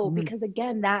like, because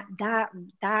again, that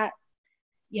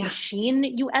machine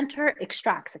you enter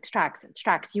extracts.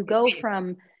 You go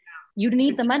from, you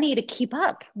need the money to keep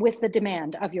up with the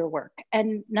demand of your work.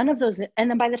 And none of those, and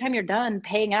then by the time you're done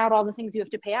paying out all the things you have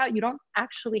to pay out, you don't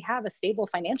actually have a stable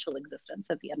financial existence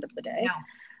at the end of the day. No.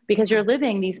 Because you're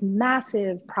living these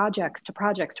massive projects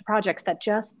that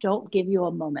just don't give you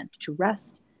a moment to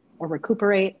rest or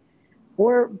recuperate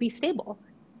or be stable.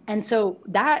 And so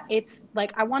that it's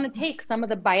like, I want to take some of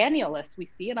the biennialists we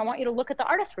see, and I want you to look at the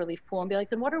artist relief pool and be like,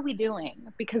 then what are we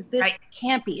doing? Because this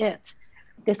can't be it.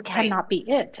 This cannot be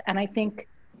it. And I think,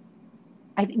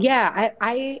 I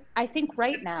think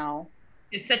right now.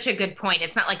 It's such a good point.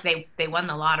 It's not like they won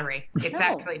the lottery.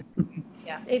 Exactly. No.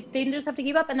 Yeah. They just have to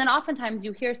keep up. And then oftentimes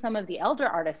you hear some of the elder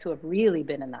artists who have really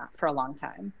been in that for a long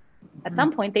time. At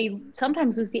some point, they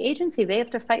sometimes lose the agency. They have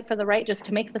to fight for the right just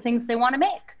to make the things they want to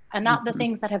make, and not the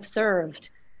things that have served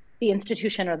the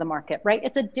institution or the market, right?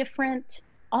 It's a different,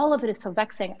 all of it is so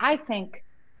vexing. I think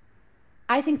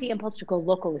the impulse to go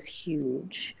local is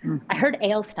huge. I heard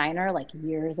A.L. Steiner like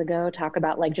years ago talk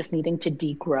about like just needing to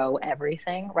degrow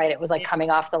everything, right? It was like coming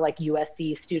off the like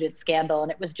USC student scandal.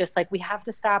 And it was just like, we have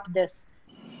to stop this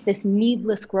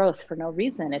needless growth for no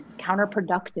reason. It's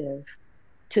counterproductive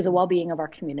to the well-being of our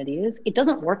communities. It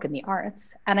doesn't work in the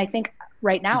arts. And I think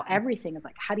right now, everything is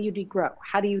like, how do you degrow?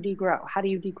 How do you degrow? How do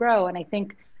you degrow? And I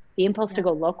think the impulse to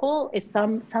go local is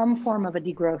some form of a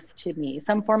degrowth to me,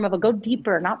 some form of a go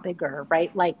deeper, not bigger,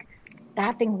 right? Like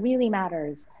that thing really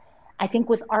matters. I think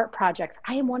with art projects,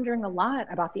 I am wondering a lot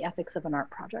about the ethics of an art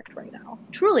project right now,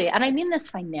 truly. And I mean this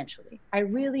financially. I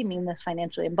really mean this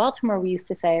financially. In Baltimore, we used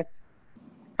to say,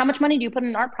 how much money do you put in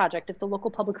an art project if the local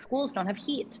public schools don't have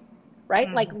heat, right?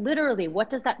 Like literally, what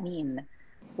does that mean?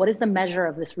 What is the measure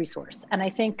of this resource? And I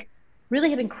think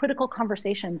really having critical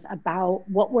conversations about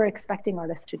what we're expecting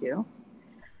artists to do.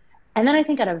 And then I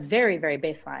think at a very, very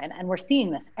baseline, and we're seeing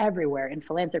this everywhere in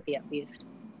philanthropy at least,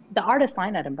 the artist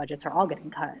line item budgets are all getting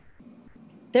cut.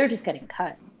 They're just getting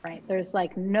cut, right? There's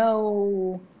like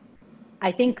no,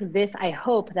 I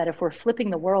hope that if we're flipping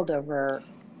the world over,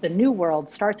 the new world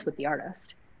starts with the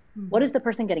artist. What is the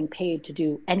person getting paid to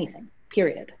do anything,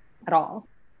 period, at all?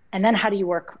 And then how do you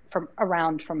work from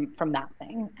that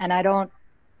thing? And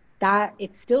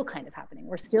it's still kind of happening.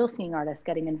 We're still seeing artists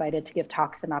getting invited to give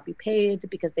talks and not be paid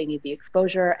because they need the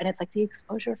exposure. And it's like, the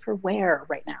exposure for where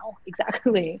right now?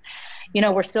 Exactly. You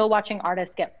know, we're still watching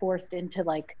artists get forced into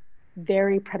like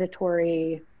very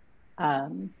predatory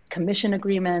commission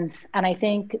agreements. And I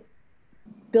think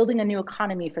building a new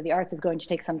economy for the arts is going to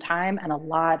take some time and a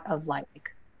lot of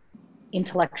like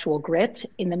intellectual grit.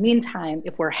 In the meantime,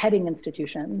 if we're heading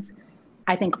institutions,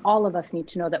 I think all of us need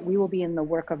to know that we will be in the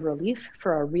work of relief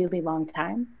for a really long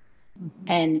time.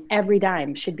 And every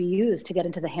dime should be used to get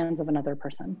into the hands of another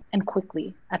person, and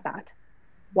quickly at that,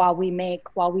 while we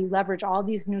leverage all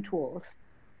these new tools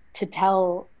to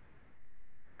tell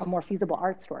a more feasible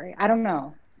art story. I don't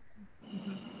know.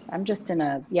 I'm just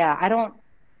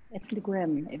it's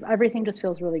grim. Everything just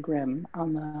feels really grim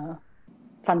on the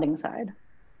funding side.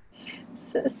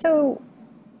 So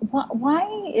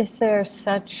why is there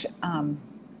such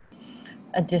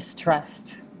a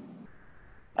distrust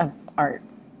of art,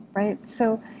 right?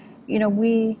 So, you know,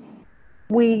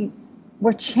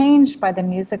 we're changed by the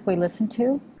music we listen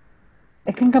to.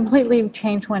 It can completely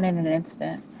change one in an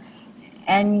instant.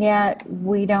 And yet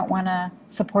we don't want to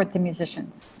support the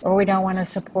musicians, or we don't want to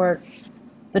support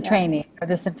the training or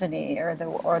the symphony or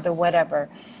the whatever.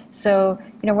 So,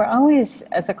 we're always,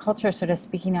 as a culture, sort of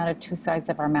speaking out of two sides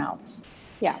of our mouths.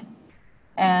 Yeah.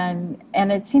 And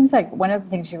it seems like one of the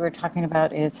things you were talking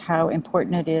about is how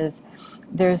important it is.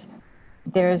 There's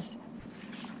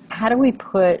how do we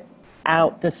put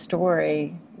out the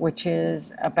story, which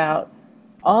is about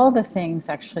all the things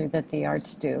actually that the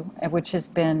arts do, and which has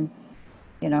been,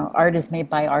 art is made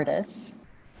by artists,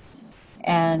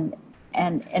 and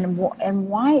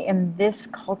why in this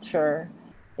culture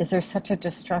is there such a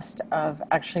distrust of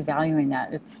actually valuing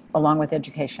that? It's along with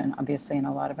education, obviously, and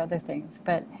a lot of other things,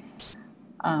 but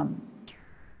I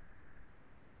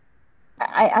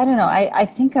don't know. I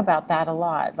think about that a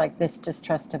lot, like this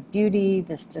distrust of beauty,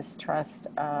 this distrust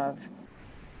of,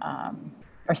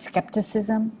 or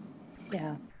skepticism.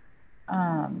 Yeah.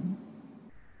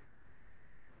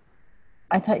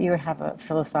 I thought you would have a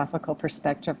philosophical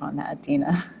perspective on that,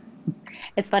 Deana.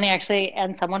 It's funny, actually,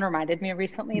 and someone reminded me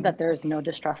recently that there's no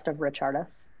distrust of rich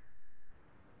artists,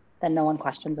 that no one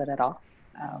questions it at all.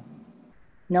 Oh.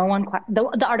 No one,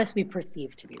 the artists we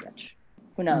perceive to be rich.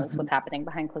 Who knows what's happening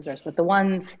behind closed doors? But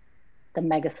the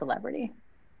mega celebrity,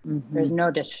 there's no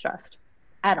distrust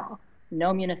at all.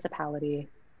 No municipality,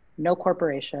 no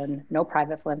corporation, no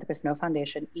private philanthropist, no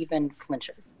foundation even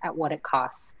flinches at what it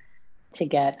costs to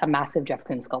get a massive Jeff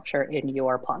Koons sculpture in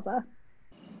your plaza.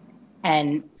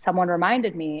 And someone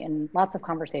reminded me in lots of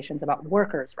conversations about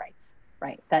workers' rights,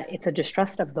 right? That it's a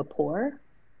distrust of the poor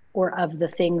or of the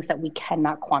things that we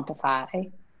cannot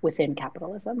quantify within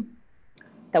capitalism.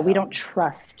 That we don't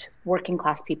trust working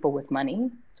class people with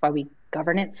money. That's why we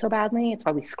govern it so badly. It's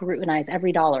why we scrutinize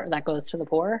every dollar that goes to the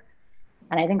poor.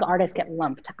 And I think artists get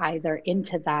lumped either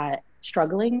into that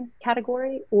struggling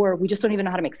category, or we just don't even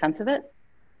know how to make sense of it.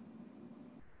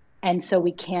 And so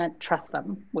we can't trust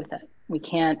them with it. We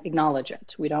can't acknowledge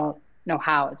it. We don't know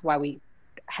how. It's why we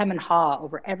hem and haw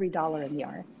over every dollar in the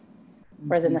arts.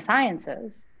 Whereas in the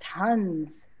sciences, tons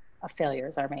of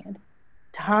failures are made.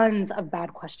 Tons of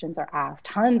bad questions are asked.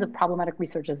 Tons of problematic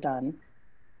research is done.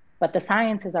 But the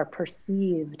sciences are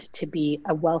perceived to be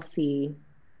a wealthy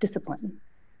discipline.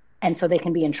 And so they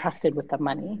can be entrusted with the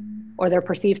money, or they're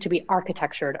perceived to be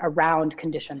architectured around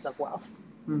conditions of wealth.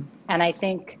 And I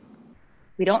think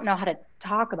we don't know how to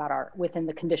talk about art within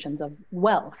the conditions of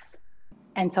wealth.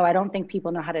 And so I don't think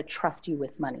people know how to trust you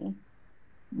with money.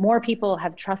 More people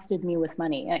have trusted me with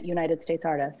money at United States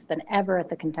Artists than ever at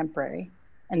the Contemporary.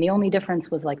 And the only difference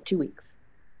was like 2 weeks,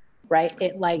 right?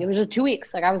 It was just 2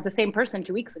 weeks. Like I was the same person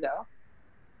 2 weeks ago,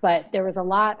 but there was a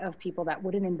lot of people that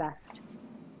wouldn't invest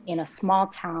in a small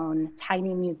town,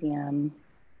 tiny museum.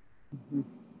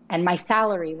 And my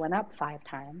salary went up 5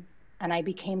 times and I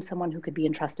became someone who could be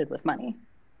entrusted with money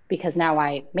because now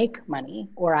I make money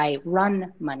or I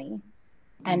run money.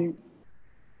 And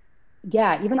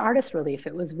yeah, even artist relief,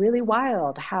 it was really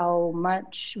wild how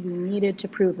much we needed to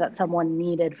prove that someone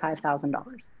needed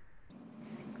 $5,000.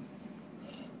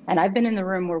 And I've been in the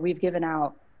room where we've given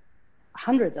out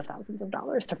hundreds of thousands of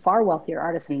dollars to far wealthier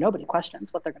artists and nobody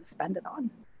questions what they're going to spend it on.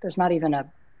 There's not even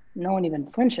no one even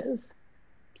flinches.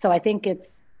 So I think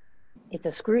it's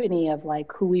a scrutiny of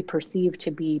like who we perceive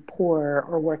to be poor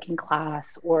or working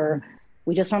class, or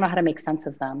we just don't know how to make sense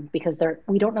of them because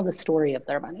we don't know the story of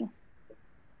their money.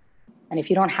 And if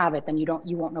you don't have it, then you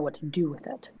won't know what to do with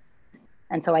it.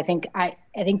 And so I think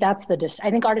that's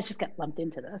I think artists just get lumped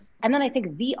into this. And then I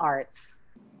think the arts,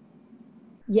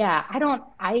 yeah,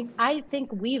 I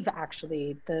think we've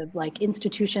actually, the like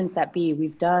institutions that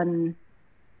we've done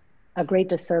a great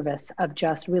disservice of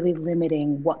just really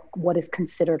limiting what is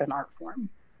considered an art form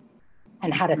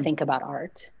and how to think about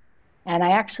art. And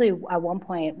I actually, at one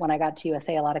point when I got to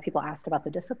USA, a lot of people asked about the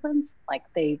disciplines. Like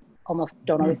they almost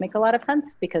don't always make a lot of sense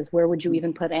because where would you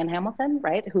even put Anne Hamilton,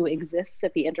 right? Who exists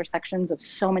at the intersections of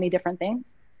so many different things.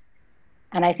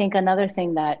 And I think another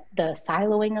thing that the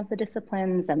siloing of the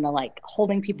disciplines and the like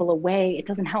holding people away, it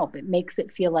doesn't help. It makes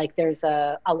it feel like there's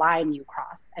a line you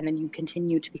cross and then you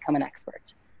continue to become an expert.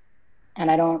 And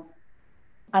I don't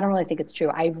really think it's true.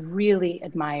 I really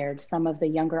admired some of the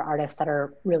younger artists that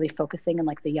are really focusing in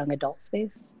like the young adult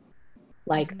space.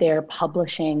 Like they're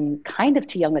publishing kind of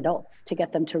to young adults to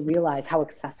get them to realize how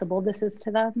accessible this is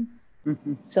to them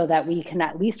so that we can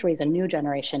at least raise a new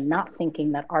generation, not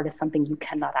thinking that art is something you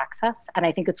cannot access. And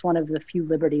I think it's one of the few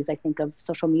liberties I think of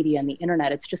social media and the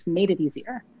internet. It's just made it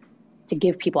easier to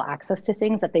give people access to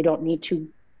things that they don't need to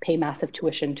pay massive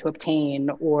tuition to obtain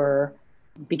or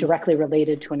be directly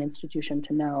related to an institution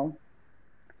to know.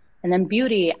 And then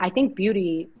beauty, I think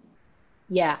beauty,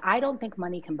 yeah, I don't think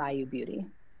money can buy you beauty.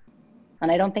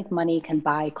 And I don't think money can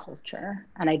buy culture.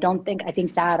 And I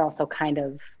think that also kind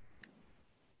of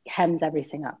hems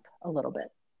everything up a little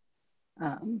bit.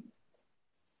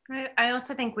 I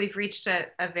also think we've reached a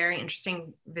very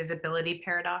interesting visibility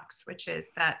paradox, which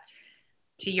is that,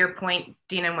 to your point,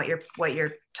 Deana, what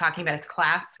you're talking about is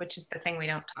class, which is the thing we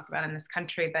don't talk about in this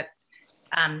country, but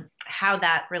how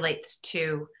that relates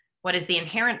to what is the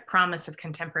inherent promise of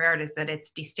contemporary art is that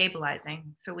it's destabilizing.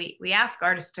 So we ask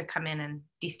artists to come in and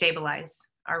destabilize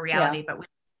our reality, but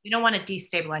we don't want to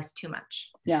destabilize too much.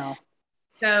 No.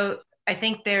 So I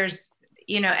think there's,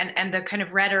 and the kind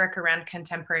of rhetoric around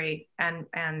contemporary and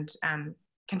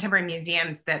contemporary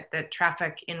museums that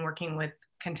traffic in working with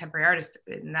contemporary artists,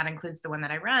 and that includes the one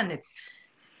that I run. It's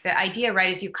the idea,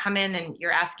 right, is you come in and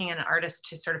you're asking an artist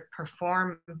to sort of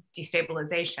perform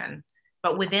destabilization,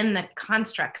 but within the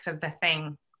constructs of the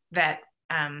thing that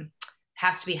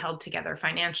has to be held together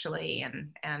financially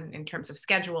and in terms of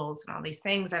schedules and all these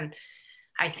things. And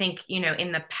I think,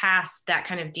 in the past, that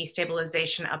kind of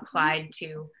destabilization applied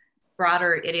to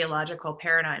broader ideological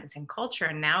paradigms in culture.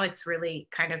 And now it's really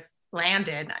kind of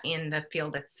landed in the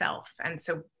field itself. And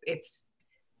so it's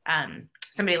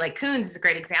somebody like Koons is a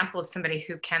great example of somebody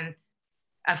who can,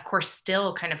 of course,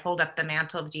 still kind of hold up the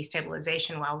mantle of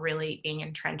destabilization while really being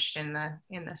entrenched in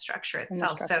the structure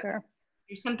itself. So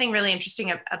there's something really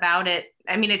interesting about it.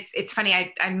 I mean, it's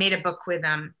funny. I made a book with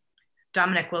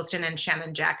Dominic Wilston and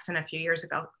Shannon Jackson a few years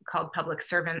ago called Public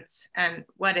Servants. And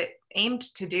what it aimed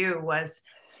to do was,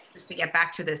 just to get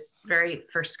back to this very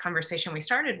first conversation we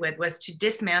started with, was to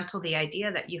dismantle the idea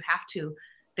that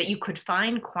that you could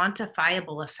find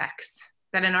quantifiable effects,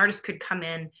 that an artist could come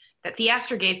in, that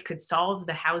Theaster Gates could solve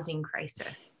the housing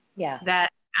crisis. Yeah. That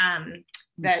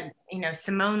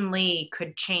Simone Lee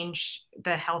could change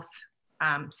the health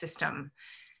system.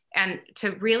 And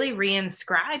to really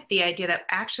reinscribe the idea that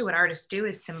actually what artists do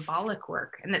is symbolic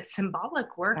work, and that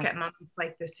symbolic work at moments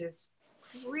like this is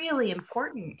really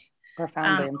important.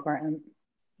 Profoundly important.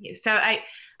 So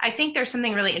I think there's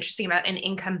something really interesting about an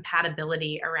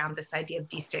incompatibility around this idea of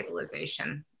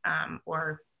destabilization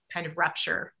or kind of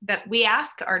rupture that we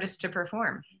ask artists to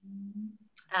perform,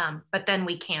 but then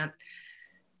we can't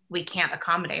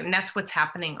accommodate, and that's what's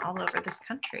happening all over this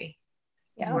country.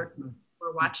 Yeah. We're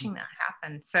watching that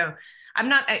happen. So I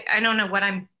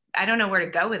don't know where to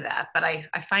go with that, but I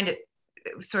find it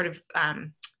sort of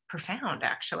profound,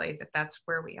 actually, that that's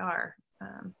where we are.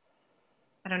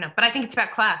 I don't know, but I think it's about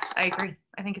class. I agree.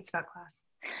 I think it's about class.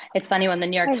 It's funny, when the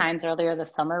New York Times earlier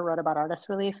this summer wrote about artist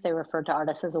relief, they referred to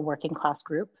artists as a working class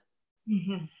group,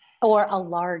 or a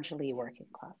largely working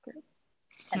class group.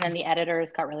 And then the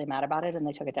editors got really mad about it and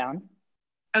they took it down.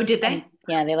 Oh, did they?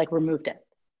 Yeah, they removed it.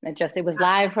 It was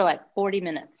live for 40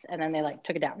 minutes and then they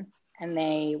took it down. And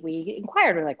we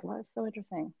inquired, we're like, what's so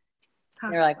interesting?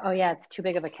 They're like, oh yeah, it's too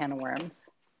big of a can of worms.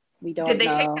 We don't know. Did they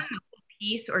take down the whole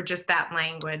piece or just that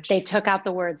language? They took out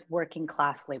the words working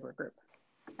class labor group.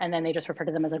 And then they just referred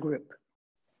to them as a group.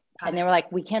 And they were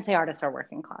like, we can't say artists are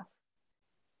working class.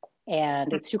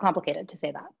 And it's too complicated to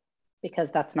say that because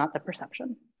that's not the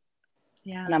perception.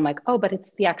 Yeah. And I'm like, oh, but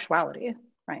it's the actuality,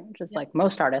 right? Just like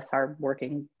most artists are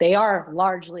working, they are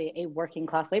largely a working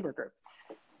class labor group.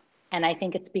 And I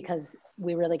think it's because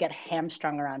we really get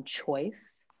hamstrung around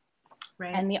choice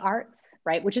and the arts,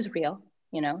 right? Which is real,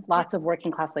 lots of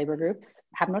working class labor groups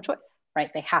have no choice,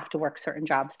 right? They have to work certain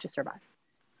jobs to survive.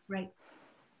 Right.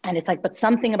 And it's but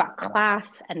something about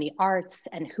class and the arts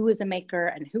and who is a maker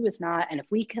and who is not. And if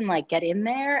we can get in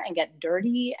there and get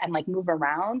dirty and move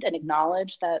around and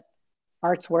acknowledge that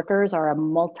arts workers are a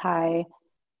multi-classed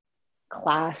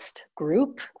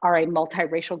group, are a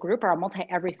multiracial group, are a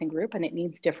multi-everything group, and it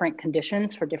needs different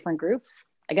conditions for different groups.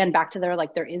 Again, back to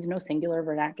there is no singular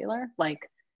vernacular.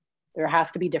 There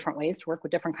has to be different ways to work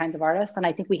with different kinds of artists. And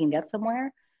I think we can get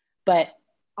somewhere, but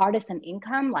artists and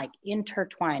income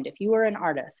intertwined. If you are an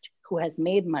artist who has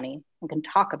made money and can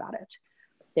talk about it,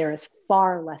 there is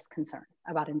far less concern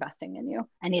about investing in you.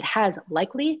 And it has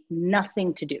likely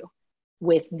nothing to do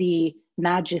with the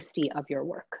majesty of your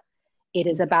work. It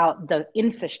is about the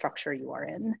infrastructure you are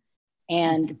in.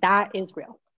 And that is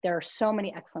real. There are so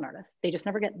many excellent artists. They just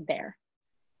never get there.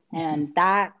 And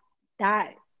I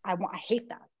hate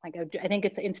that. I think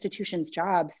it's institutions'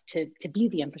 jobs to be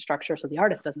the infrastructure so the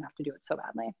artist doesn't have to do it so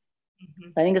badly.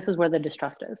 I think this is where the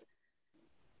distrust is.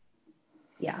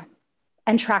 Yeah.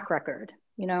 And track record,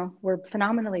 we're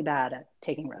phenomenally bad at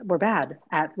we're bad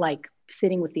at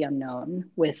sitting with the unknown,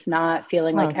 with not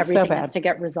feeling everything has to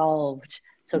get resolved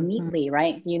so neatly,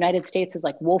 right? The United States is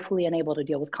woefully unable to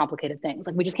deal with complicated things.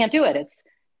 We just can't do it. It's,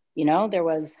 there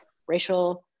was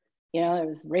racial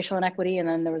inequity, and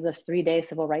then there was a 3-day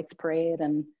civil rights parade,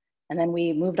 and And then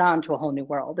we moved on to a whole new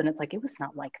world. And it's like, it was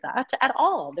not like that at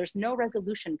all. There's no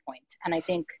resolution point. And I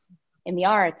think in the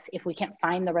arts, if we can't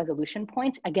find the resolution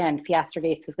point, again, Fiastra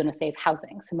Gates is going to save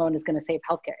housing. Simone is going to save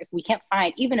healthcare. If we can't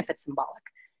find, even if it's symbolic,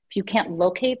 if you can't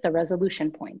locate the resolution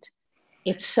point,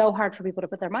 it's so hard for people to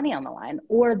put their money on the line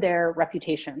or their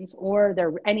reputations or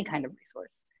their any kind of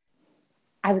resource.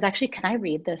 I was actually, can I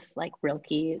read this like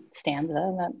Rilke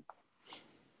stanza?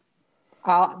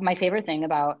 That my favorite thing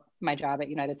about my job at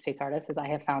United States Artists is I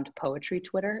have found poetry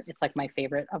Twitter. It's like my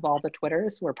favorite of all the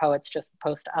Twitters where poets just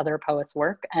post other poets'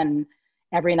 work. And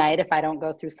every night, if I don't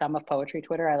go through some of poetry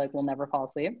Twitter, I like will never fall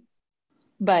asleep.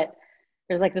 But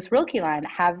there's like this Rilke line,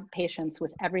 have patience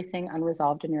with everything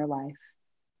unresolved in your life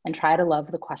and try to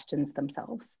love the questions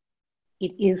themselves.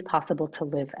 It is possible to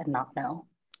live and not know.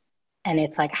 And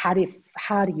it's like, how do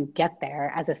you get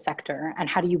there as a sector? And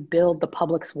how do you build the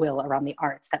public's will around the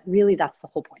arts? That really, that's the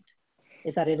whole point,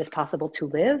 is that it is possible to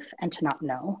live and to not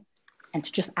know and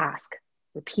to just ask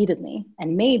repeatedly.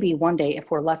 And maybe one day, if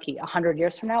we're lucky, 100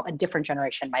 years from now, a different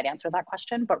generation might answer that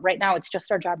question. But right now, it's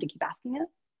just our job to keep asking it.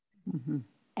 Mm-hmm.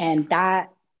 And that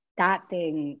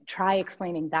thing, try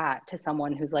explaining that to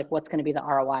someone who's like, what's going to be the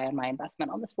ROI on my investment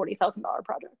on this $40,000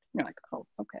 project? And you're like, oh,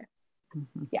 okay.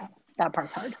 Mm-hmm. Yeah, that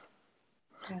part's hard.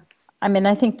 Yeah. I mean,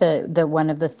 I think the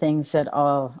one of the things that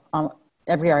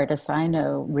every artist I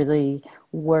know really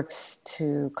works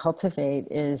to cultivate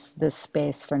is this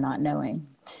space for not knowing.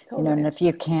 Totally. You know, and if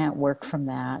you can't work from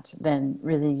that, then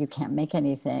really you can't make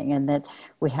anything. And that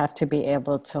we have to be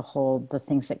able to hold the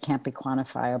things that can't be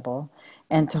quantifiable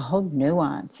and to hold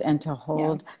nuance and to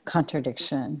hold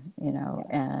contradiction, you know,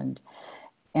 and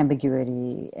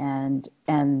ambiguity, and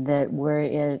that we're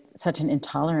at such an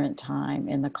intolerant time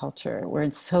in the culture. We're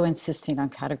so insisting on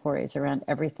categories around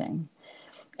everything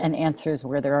and answers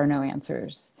where there are no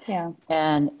answers. Yeah.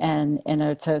 And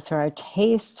so our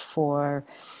taste for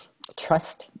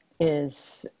trust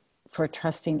is for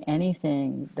trusting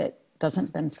anything that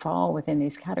doesn't then fall within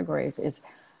these categories is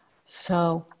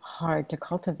so hard to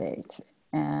cultivate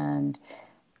and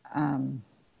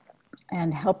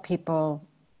help people.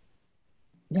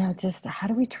 Yeah, just how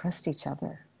do we trust each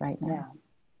other right now?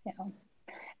 Yeah.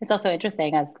 It's also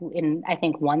interesting I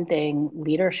think one thing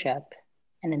leadership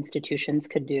and institutions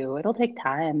could do, it'll take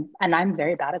time. And I'm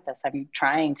very bad at this. I'm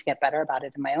trying to get better about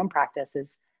it in my own practice,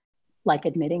 is like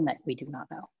admitting that we do not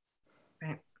know.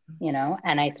 Right. You know,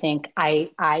 and I think I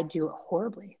do it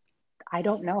horribly. I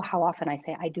don't know how often I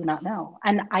say I do not know.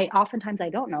 And oftentimes I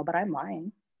don't know, but I'm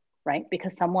lying, right?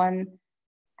 Because someone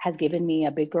has given me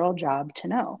a big girl job to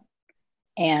know.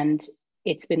 And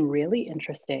it's been really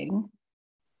interesting.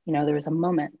 You know, there was a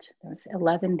moment, there was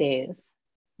 11 days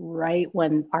right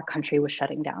when our country was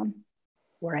shutting down,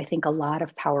 where I think a lot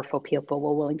of powerful people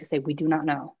were willing to say, we do not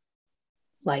know.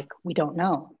 Like, we don't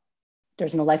know.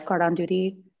 There's no lifeguard on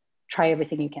duty. Try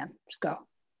everything you can, just go.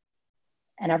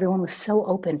 And everyone was so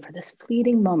open for this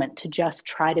fleeting moment to just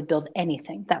try to build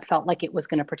anything that felt like it was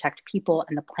going to protect people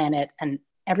and the planet and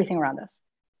everything around us.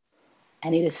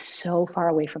 And it is so far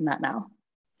away from that now.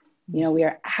 You know, we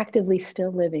are actively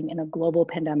still living in a global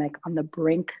pandemic on the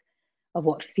brink of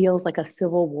what feels like a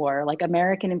civil war, like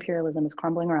American imperialism is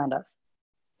crumbling around us.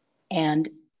 And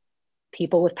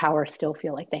people with power still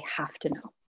feel like they have to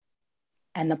know.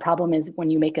 And the problem is when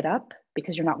you make it up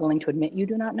because you're not willing to admit you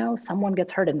do not know, someone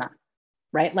gets hurt in that,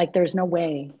 right? Like there's no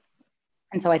way.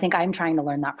 And so I think I'm trying to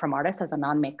learn that from artists as a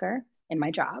non-maker in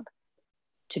my job,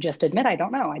 to just admit, I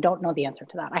don't know. I don't know the answer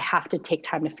to that. I have to take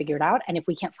time to figure it out. And if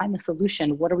we can't find the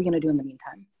solution, what are we going to do in the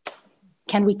meantime?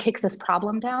 Can we kick this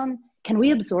problem down? Can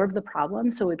we absorb the problem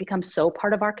so it becomes so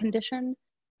part of our condition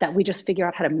that we just figure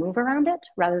out how to move around it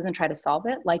rather than try to solve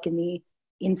it? Like in the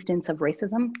instance of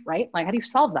racism, right? Like, how do you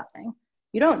solve that thing?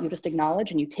 You don't, you just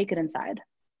acknowledge and you take it inside.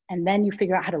 And then you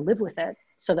figure out how to live with it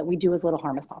so that we do as little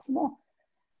harm as possible.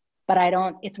 But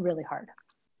it's really hard.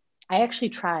 I actually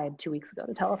tried 2 weeks ago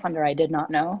to tell a funder I did not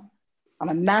know on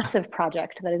a massive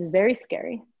project that is very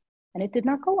scary, and it did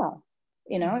not go well.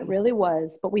 You know, it really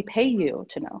was, but we pay you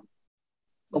to know,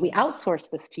 but we outsource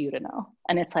this to you to know.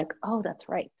 And it's like, oh, that's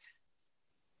right.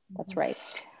 That's right.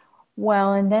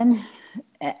 Well, and then,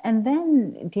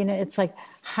 Deana, it's like,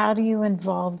 how do you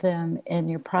involve them in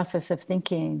your process of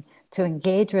thinking to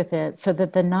engage with it so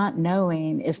that the not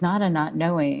knowing is not a not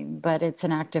knowing, but it's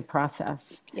an active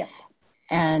process? Yeah.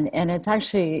 And it's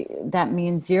actually, that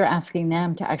means you're asking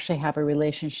them to actually have a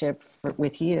relationship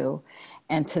with you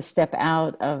and to step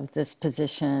out of this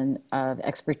position of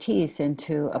expertise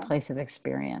into a place of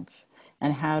experience,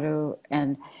 and how to,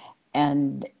 and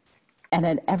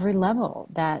at every level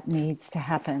that needs to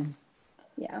happen.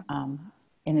 Yeah.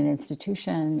 In an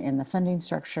institution, in the funding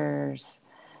structures,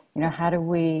 You know, how do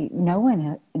we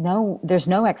know there's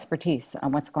no expertise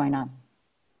on what's going on?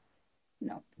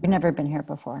 No. We've never been here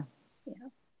before. Yeah.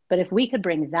 But if we could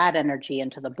bring that energy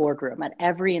into the boardroom at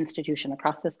every institution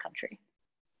across this country,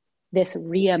 this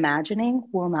reimagining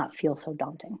will not feel so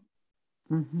daunting.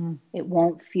 Mm-hmm. It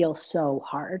won't feel so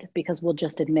hard because we'll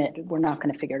just admit we're not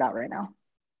going to figure it out right now.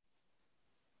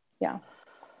 Yeah.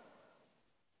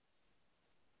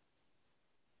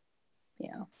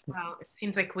 Yeah. Well, it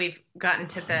seems like we've gotten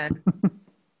to the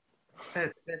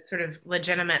sort of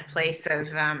legitimate place of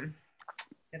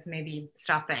maybe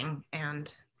stopping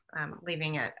and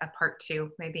leaving a part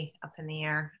two maybe up in the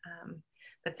air.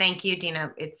 But thank you,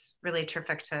 Deana. It's really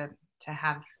terrific to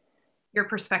have your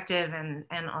perspective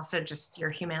and also just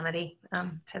your humanity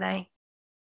today.